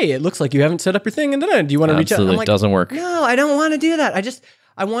 hey, it looks like you haven't set up your thing. And do you want to reach out? Absolutely, I'm like, doesn't work. No, I don't want to do that.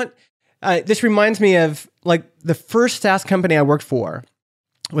 I want This reminds me of like the first SaaS company I worked for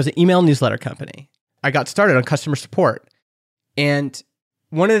was an email newsletter company. I got started on customer support. And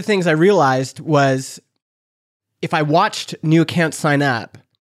one of the things I realized was if I watched new accounts sign up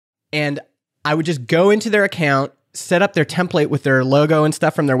and I would just go into their account, set up their template with their logo and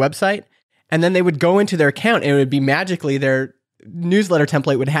stuff from their website, and then they would go into their account and it would be magically their newsletter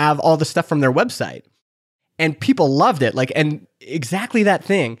template would have all the stuff from their website. And people loved it. Like, and exactly that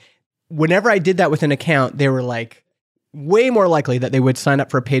thing. Whenever I did that with an account, they were like way more likely that they would sign up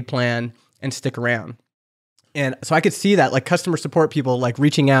for a paid plan and stick around. And so I could see that, like customer support people like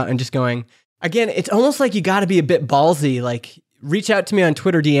reaching out and just going, again, it's almost like you got to be a bit ballsy, like reach out to me on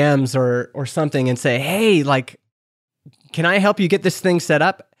Twitter DMs or something and say, hey, like, can I help you get this thing set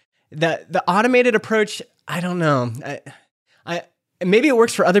up? The automated approach, I don't know. I maybe it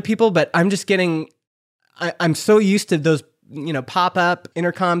works for other people, but I'm just getting, I'm so used to those, pop-up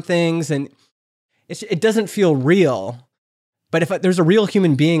intercom things, and it doesn't feel real. But if there's a real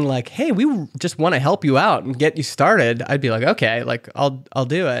human being like, hey, we just want to help you out and get you started, I'd be like, okay, like I'll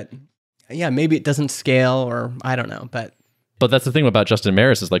do it. Yeah, maybe it doesn't scale, or I don't know, but that's the thing about Justin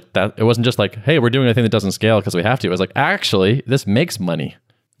Maris is like that. It wasn't just like, hey, we're doing a thing that doesn't scale because we have to. It was like, actually, this makes money.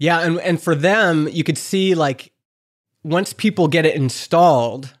 Yeah, and for them, you could see like once people get it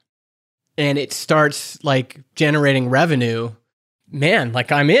installed and it starts like generating revenue, man,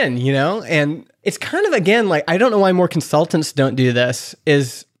 like I'm in, and it's kind of, again, like, I don't know why more consultants don't do this,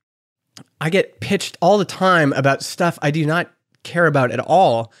 is I get pitched all the time about stuff I do not care about at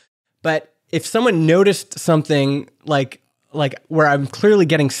all. But if someone noticed something like where I'm clearly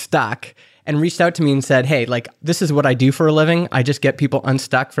getting stuck and reached out to me and said, hey, like, this is what I do for a living. I just get people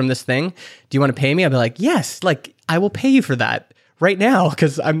unstuck from this thing. Do you want to pay me? I'd be like, yes, like, I will pay you for that right now.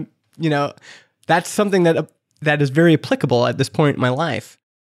 Because I'm, that's something that is very applicable at this point in my life.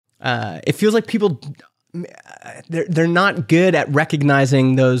 It feels like people, they're not good at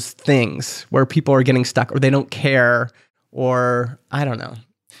recognizing those things where people are getting stuck or they don't care, or I don't know.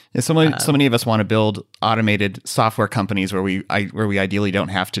 Yeah, so many of us want to build automated software companies where we ideally don't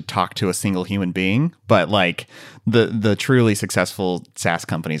have to talk to a single human being. But like the truly successful SaaS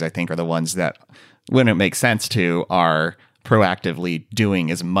companies, I think, are the ones that, when it makes sense to, are proactively doing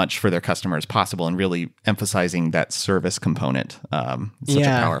as much for their customer as possible and really emphasizing that service component. It's such a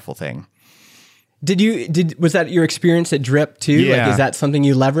powerful thing. Was that your experience at Drip too? Yeah. Like, is that something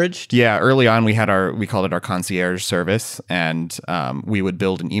you leveraged? Yeah. Early on, we called it our concierge service, and we would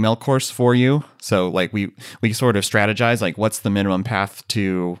build an email course for you. So like we sort of strategize, like, what's the minimum path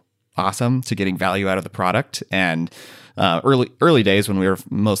to awesome, to getting value out of the product. And early days, when we were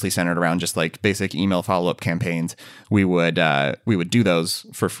mostly centered around just like basic email follow-up campaigns, we would do those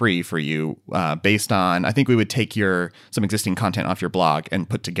for free for you, based on, I think we would take some existing content off your blog and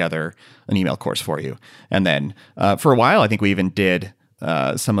put together an email course for you. And then for a while, I think we even did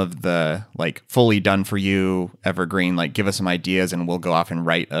some of the like fully done for you evergreen, like, give us some ideas and we'll go off and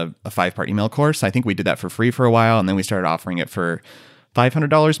write a 5-part email course. I think we did that for free for a while, and then we started offering it for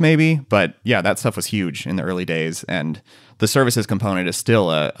 $500 maybe. But yeah, that stuff was huge in the early days. And the services component is still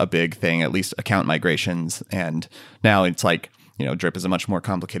a big thing, at least account migrations. And now it's like, Drip is a much more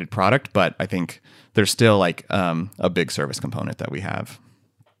complicated product, but I think there's still like a big service component that we have.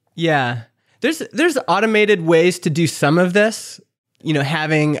 Yeah. There's automated ways to do some of this,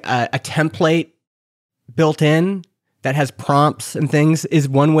 having a template built in that has prompts and things is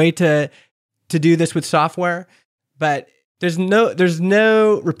one way to do this with software. But there's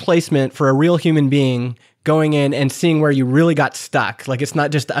no replacement for a real human being going in and seeing where you really got stuck. Like, it's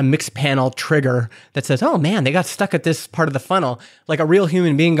not just a Mixpanel trigger that says, oh man, they got stuck at this part of the funnel. Like a real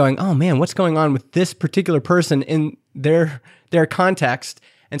human being going, oh man, what's going on with this particular person in their context,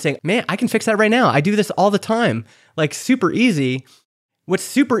 and saying, man, I can fix that right now. I do this all the time. Like, super easy. What's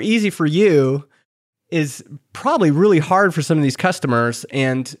super easy for you is probably really hard for some of these customers.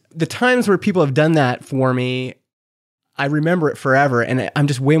 And the times where people have done that for me, I remember it forever, and I'm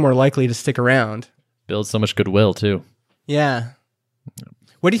just way more likely to stick around. Builds so much goodwill too. Yeah.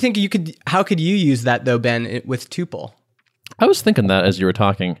 What do you think how could you use that though, Ben, with Tuple? I was thinking that as you were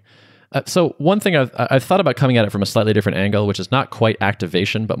talking. So one thing I've thought about coming at it from a slightly different angle, which is not quite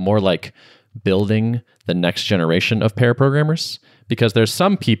activation, but more like building the next generation of pair programmers. Because there's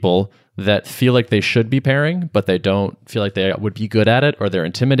some people that feel like they should be pairing, but they don't feel like they would be good at it, or they're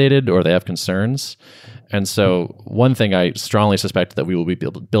intimidated, or they have concerns. And so one thing I strongly suspect that we will be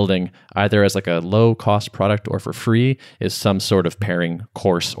building, either as like a low cost product or for free, is some sort of pairing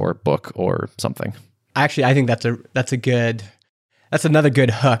course or book or something. Actually, I think that's another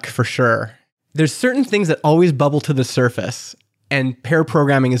good hook for sure. There's certain things that always bubble to the surface and pair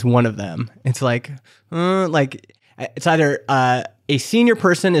programming is one of them. It's like it's either a senior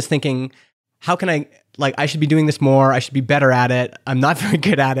person is thinking, how can I should be doing this more. I should be better at it. I'm not very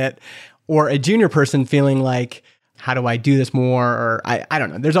good at it. Or a junior person feeling like, how do I do this more? Or I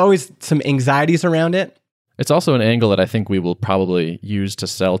don't know. There's always some anxieties around it. It's also an angle that I think we will probably use to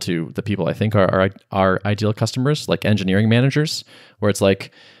sell to the people I think are our ideal customers, like engineering managers, where it's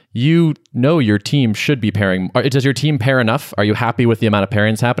like, you know your team should be pairing. Does your team pair enough? Are you happy with the amount of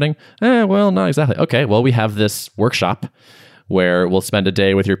pairings happening? Well, not exactly. Okay, well, we have this workshop where we'll spend a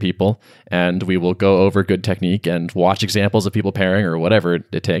day with your people and we will go over good technique and watch examples of people pairing or whatever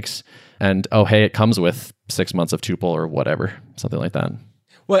it takes. And, oh, hey, it comes with 6 months of tuple or whatever, something like that.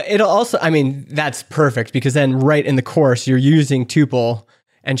 Well, it'll also, that's perfect because then right in the course, you're using tuple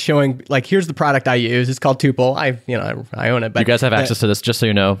and showing, like, here's the product I use. It's called tuple. I own it. But you guys have access to this, just so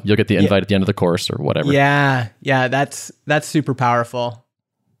you know. You'll get the invite at the end of the course or whatever. Yeah, that's super powerful.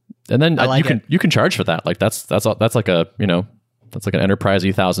 And then you can charge for that. Like that's like a, that's like an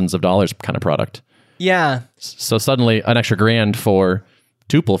enterprisey thousands of dollars kind of product. Yeah. So suddenly an extra $1,000 for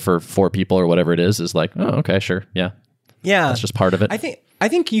tuple for 4 people or whatever it is like, oh, okay, sure. Yeah. Yeah. That's just part of it. I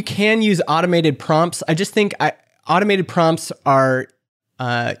think you can use automated prompts. I just think automated prompts are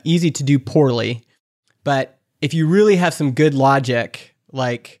easy to do poorly. But if you really have some good logic,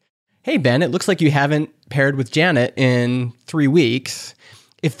 like, hey, Ben, it looks like you haven't paired with Janet in 3 weeks.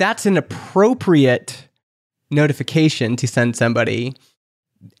 If that's an appropriate notification to send somebody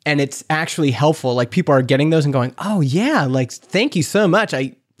and it's actually helpful, like people are getting those and going, oh yeah, like, thank you so much.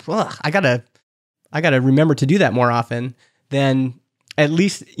 I gotta remember to do that more often, then at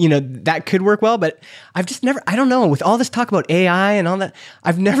least, that could work well. But I've just never, I don't know, with all this talk about AI and all that,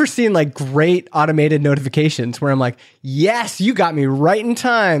 I've never seen like great automated notifications where I'm like, yes, you got me right in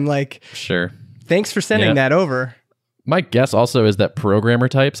time. Like, sure. Thanks for sending that over. My guess also is that programmer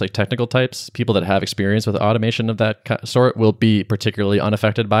types, like technical types, people that have experience with automation of that sort will be particularly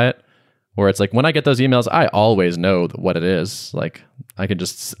unaffected by it. Where it's like, when I get those emails, I always know what it is. Like, I can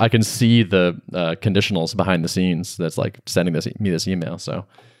see the conditionals behind the scenes that's like sending me this email. So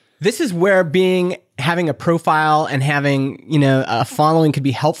this is where having a profile and having, a following could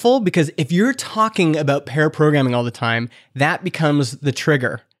be helpful, because if you're talking about pair programming all the time, that becomes the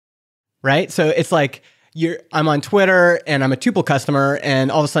trigger, right? So it's like, I'm on Twitter and I'm a tuple customer,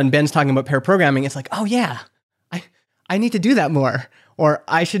 and all of a sudden Ben's talking about pair programming. It's like, oh yeah, I need to do that more. Or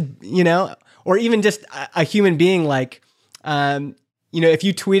I should, or even just a human being, like, if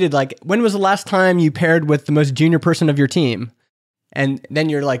you tweeted like, when was the last time you paired with the most junior person of your team? And then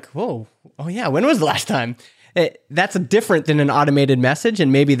you're like, whoa, oh yeah, when was the last time? That's different than an automated message.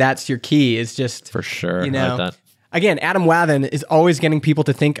 And maybe that's your key, is just, for sure. I like that. Again, Adam Wathan is always getting people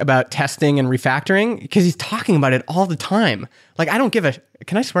to think about testing and refactoring because he's talking about it all the time. Like, I don't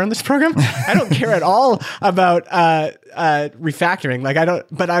can I swear on this program? I don't care at all about refactoring. Like,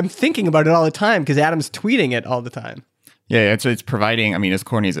 but I'm thinking about it all the time because Adam's tweeting it all the time. Yeah, it's providing, as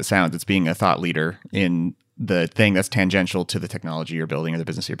corny as it sounds, it's being a thought leader in the thing that's tangential to the technology you're building or the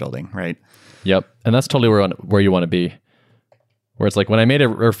business you're building, right? Yep. And that's totally where you want to be. Where it's like, when I made a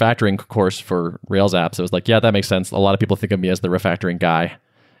refactoring course for Rails apps, it was like, yeah, that makes sense. A lot of people think of me as the refactoring guy.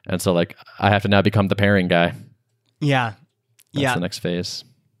 And so like, I have to now become the pairing guy. Yeah. That's the next phase.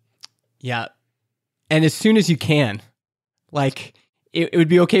 Yeah. And as soon as you can, like, it would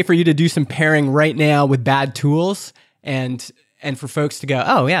be okay for you to do some pairing right now with bad tools, and for folks to go,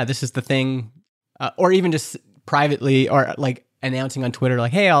 oh yeah, this is the thing. Or even just privately, or like announcing on Twitter,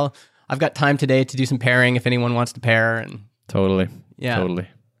 like, hey, I've got time today to do some pairing if anyone wants to pair. And totally. Yeah. Totally.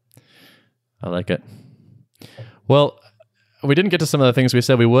 I like it. Well, we didn't get to some of the things we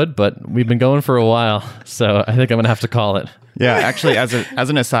said we would, but we've been going for a while, so I think I'm going to have to call it. Yeah, actually, as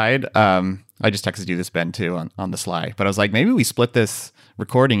an aside, I just texted you this, Ben, too, on the sly. But I was like, maybe we split this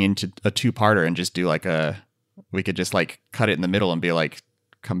recording into a 2-parter and just do like we could just like cut it in the middle and be like,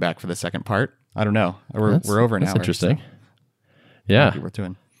 come back for the second part. I don't know. We're over an hour. That's interesting. So yeah. Might be worth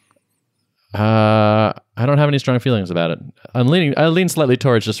doing. I don't have any strong feelings about it. I lean slightly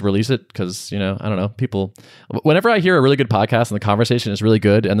towards just release it because, I don't know, people, whenever I hear a really good podcast and the conversation is really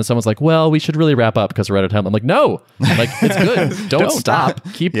good and then someone's like, well, we should really wrap up because we're out of time. I'm like, no, like, it's good. Don't stop.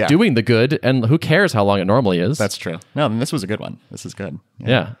 Keep doing the good. And who cares how long it normally is? That's true. No, this was a good one. This is good.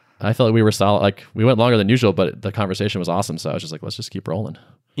 Yeah. I felt like we were solid. Like, we went longer than usual, but the conversation was awesome. So I was just like, let's just keep rolling.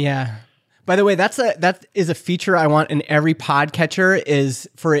 Yeah. By the way, that is a feature I want in every podcatcher, is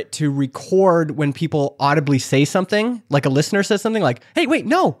for it to record when people audibly say something, like a listener says something like, hey, wait,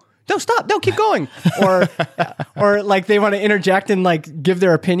 no, stop, no, keep going. Or like they want to interject and like give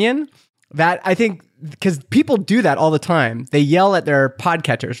their opinion. That I think because people do that all the time. They yell at their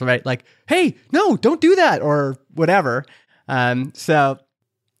podcatchers, right? Like, "Hey, no, don't do that," or whatever. So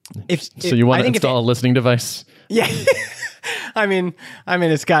you want to install a listening device? Yeah. I mean,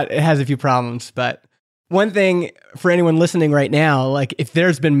 it has a few problems, but one thing for anyone listening right now, like if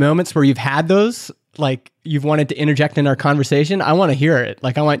there's been moments where you've had those, like you've wanted to interject in our conversation, I want to hear it.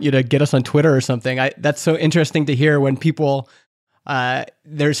 Like I want you to get us on Twitter or something. That's so interesting to hear when people,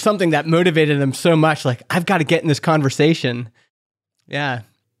 there's something that motivated them so much. Like I've got to get in this conversation. Yeah.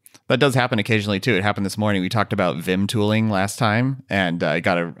 That does happen occasionally too. It happened this morning. We talked about Vim tooling last time, and I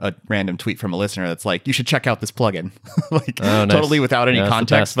got a random tweet from a listener that's like, "You should check out this plugin." Like nice. Totally without any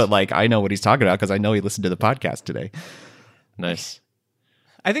context, but like I know what he's talking about because I know he listened to the podcast today. Nice.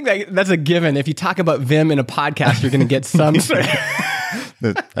 I think that's a given. If you talk about Vim in a podcast, you're going to get some.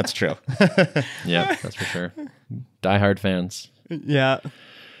 That's true. Yeah, that's for sure. Diehard fans. Yeah.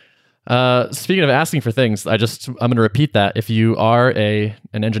 Speaking of asking for things, I'm going to repeat that. If you are an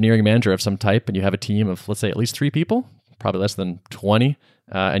engineering manager of some type and you have a team of, let's say, at least 3 people, probably less than 20,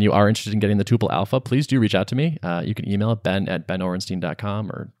 and you are interested in getting the Tuple Alpha, please do reach out to me. You can email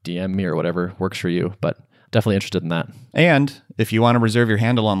ben@benorenstein.com or DM me or whatever works for you, but definitely interested in that. And if you want to reserve your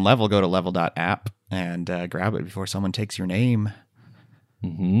handle on Level, go to level.app and grab it before someone takes your name.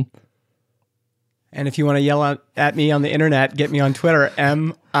 Mm-hmm. And if you want to yell at me on the internet, get me on Twitter,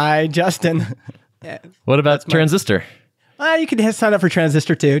 Justin. What about Transistor? You can sign up for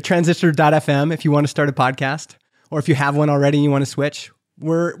Transistor too. Transistor.fm if you want to start a podcast, or if you have one already and you want to switch.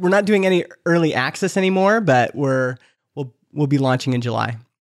 We're not doing any early access anymore, but we'll be launching in July.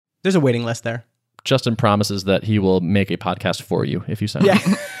 There's a waiting list there. Justin promises that he will make a podcast for you if you sign up.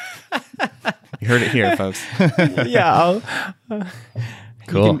 You heard it here, folks. Yeah.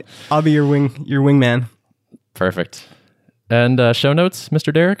 Cool. I'll be your wingman. Perfect. And show notes,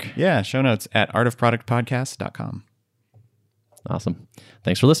 Mr. Derek? Yeah, show notes at artofproductpodcast.com. Awesome.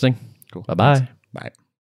 Thanks for listening. Cool. Bye-bye. Thanks. Bye.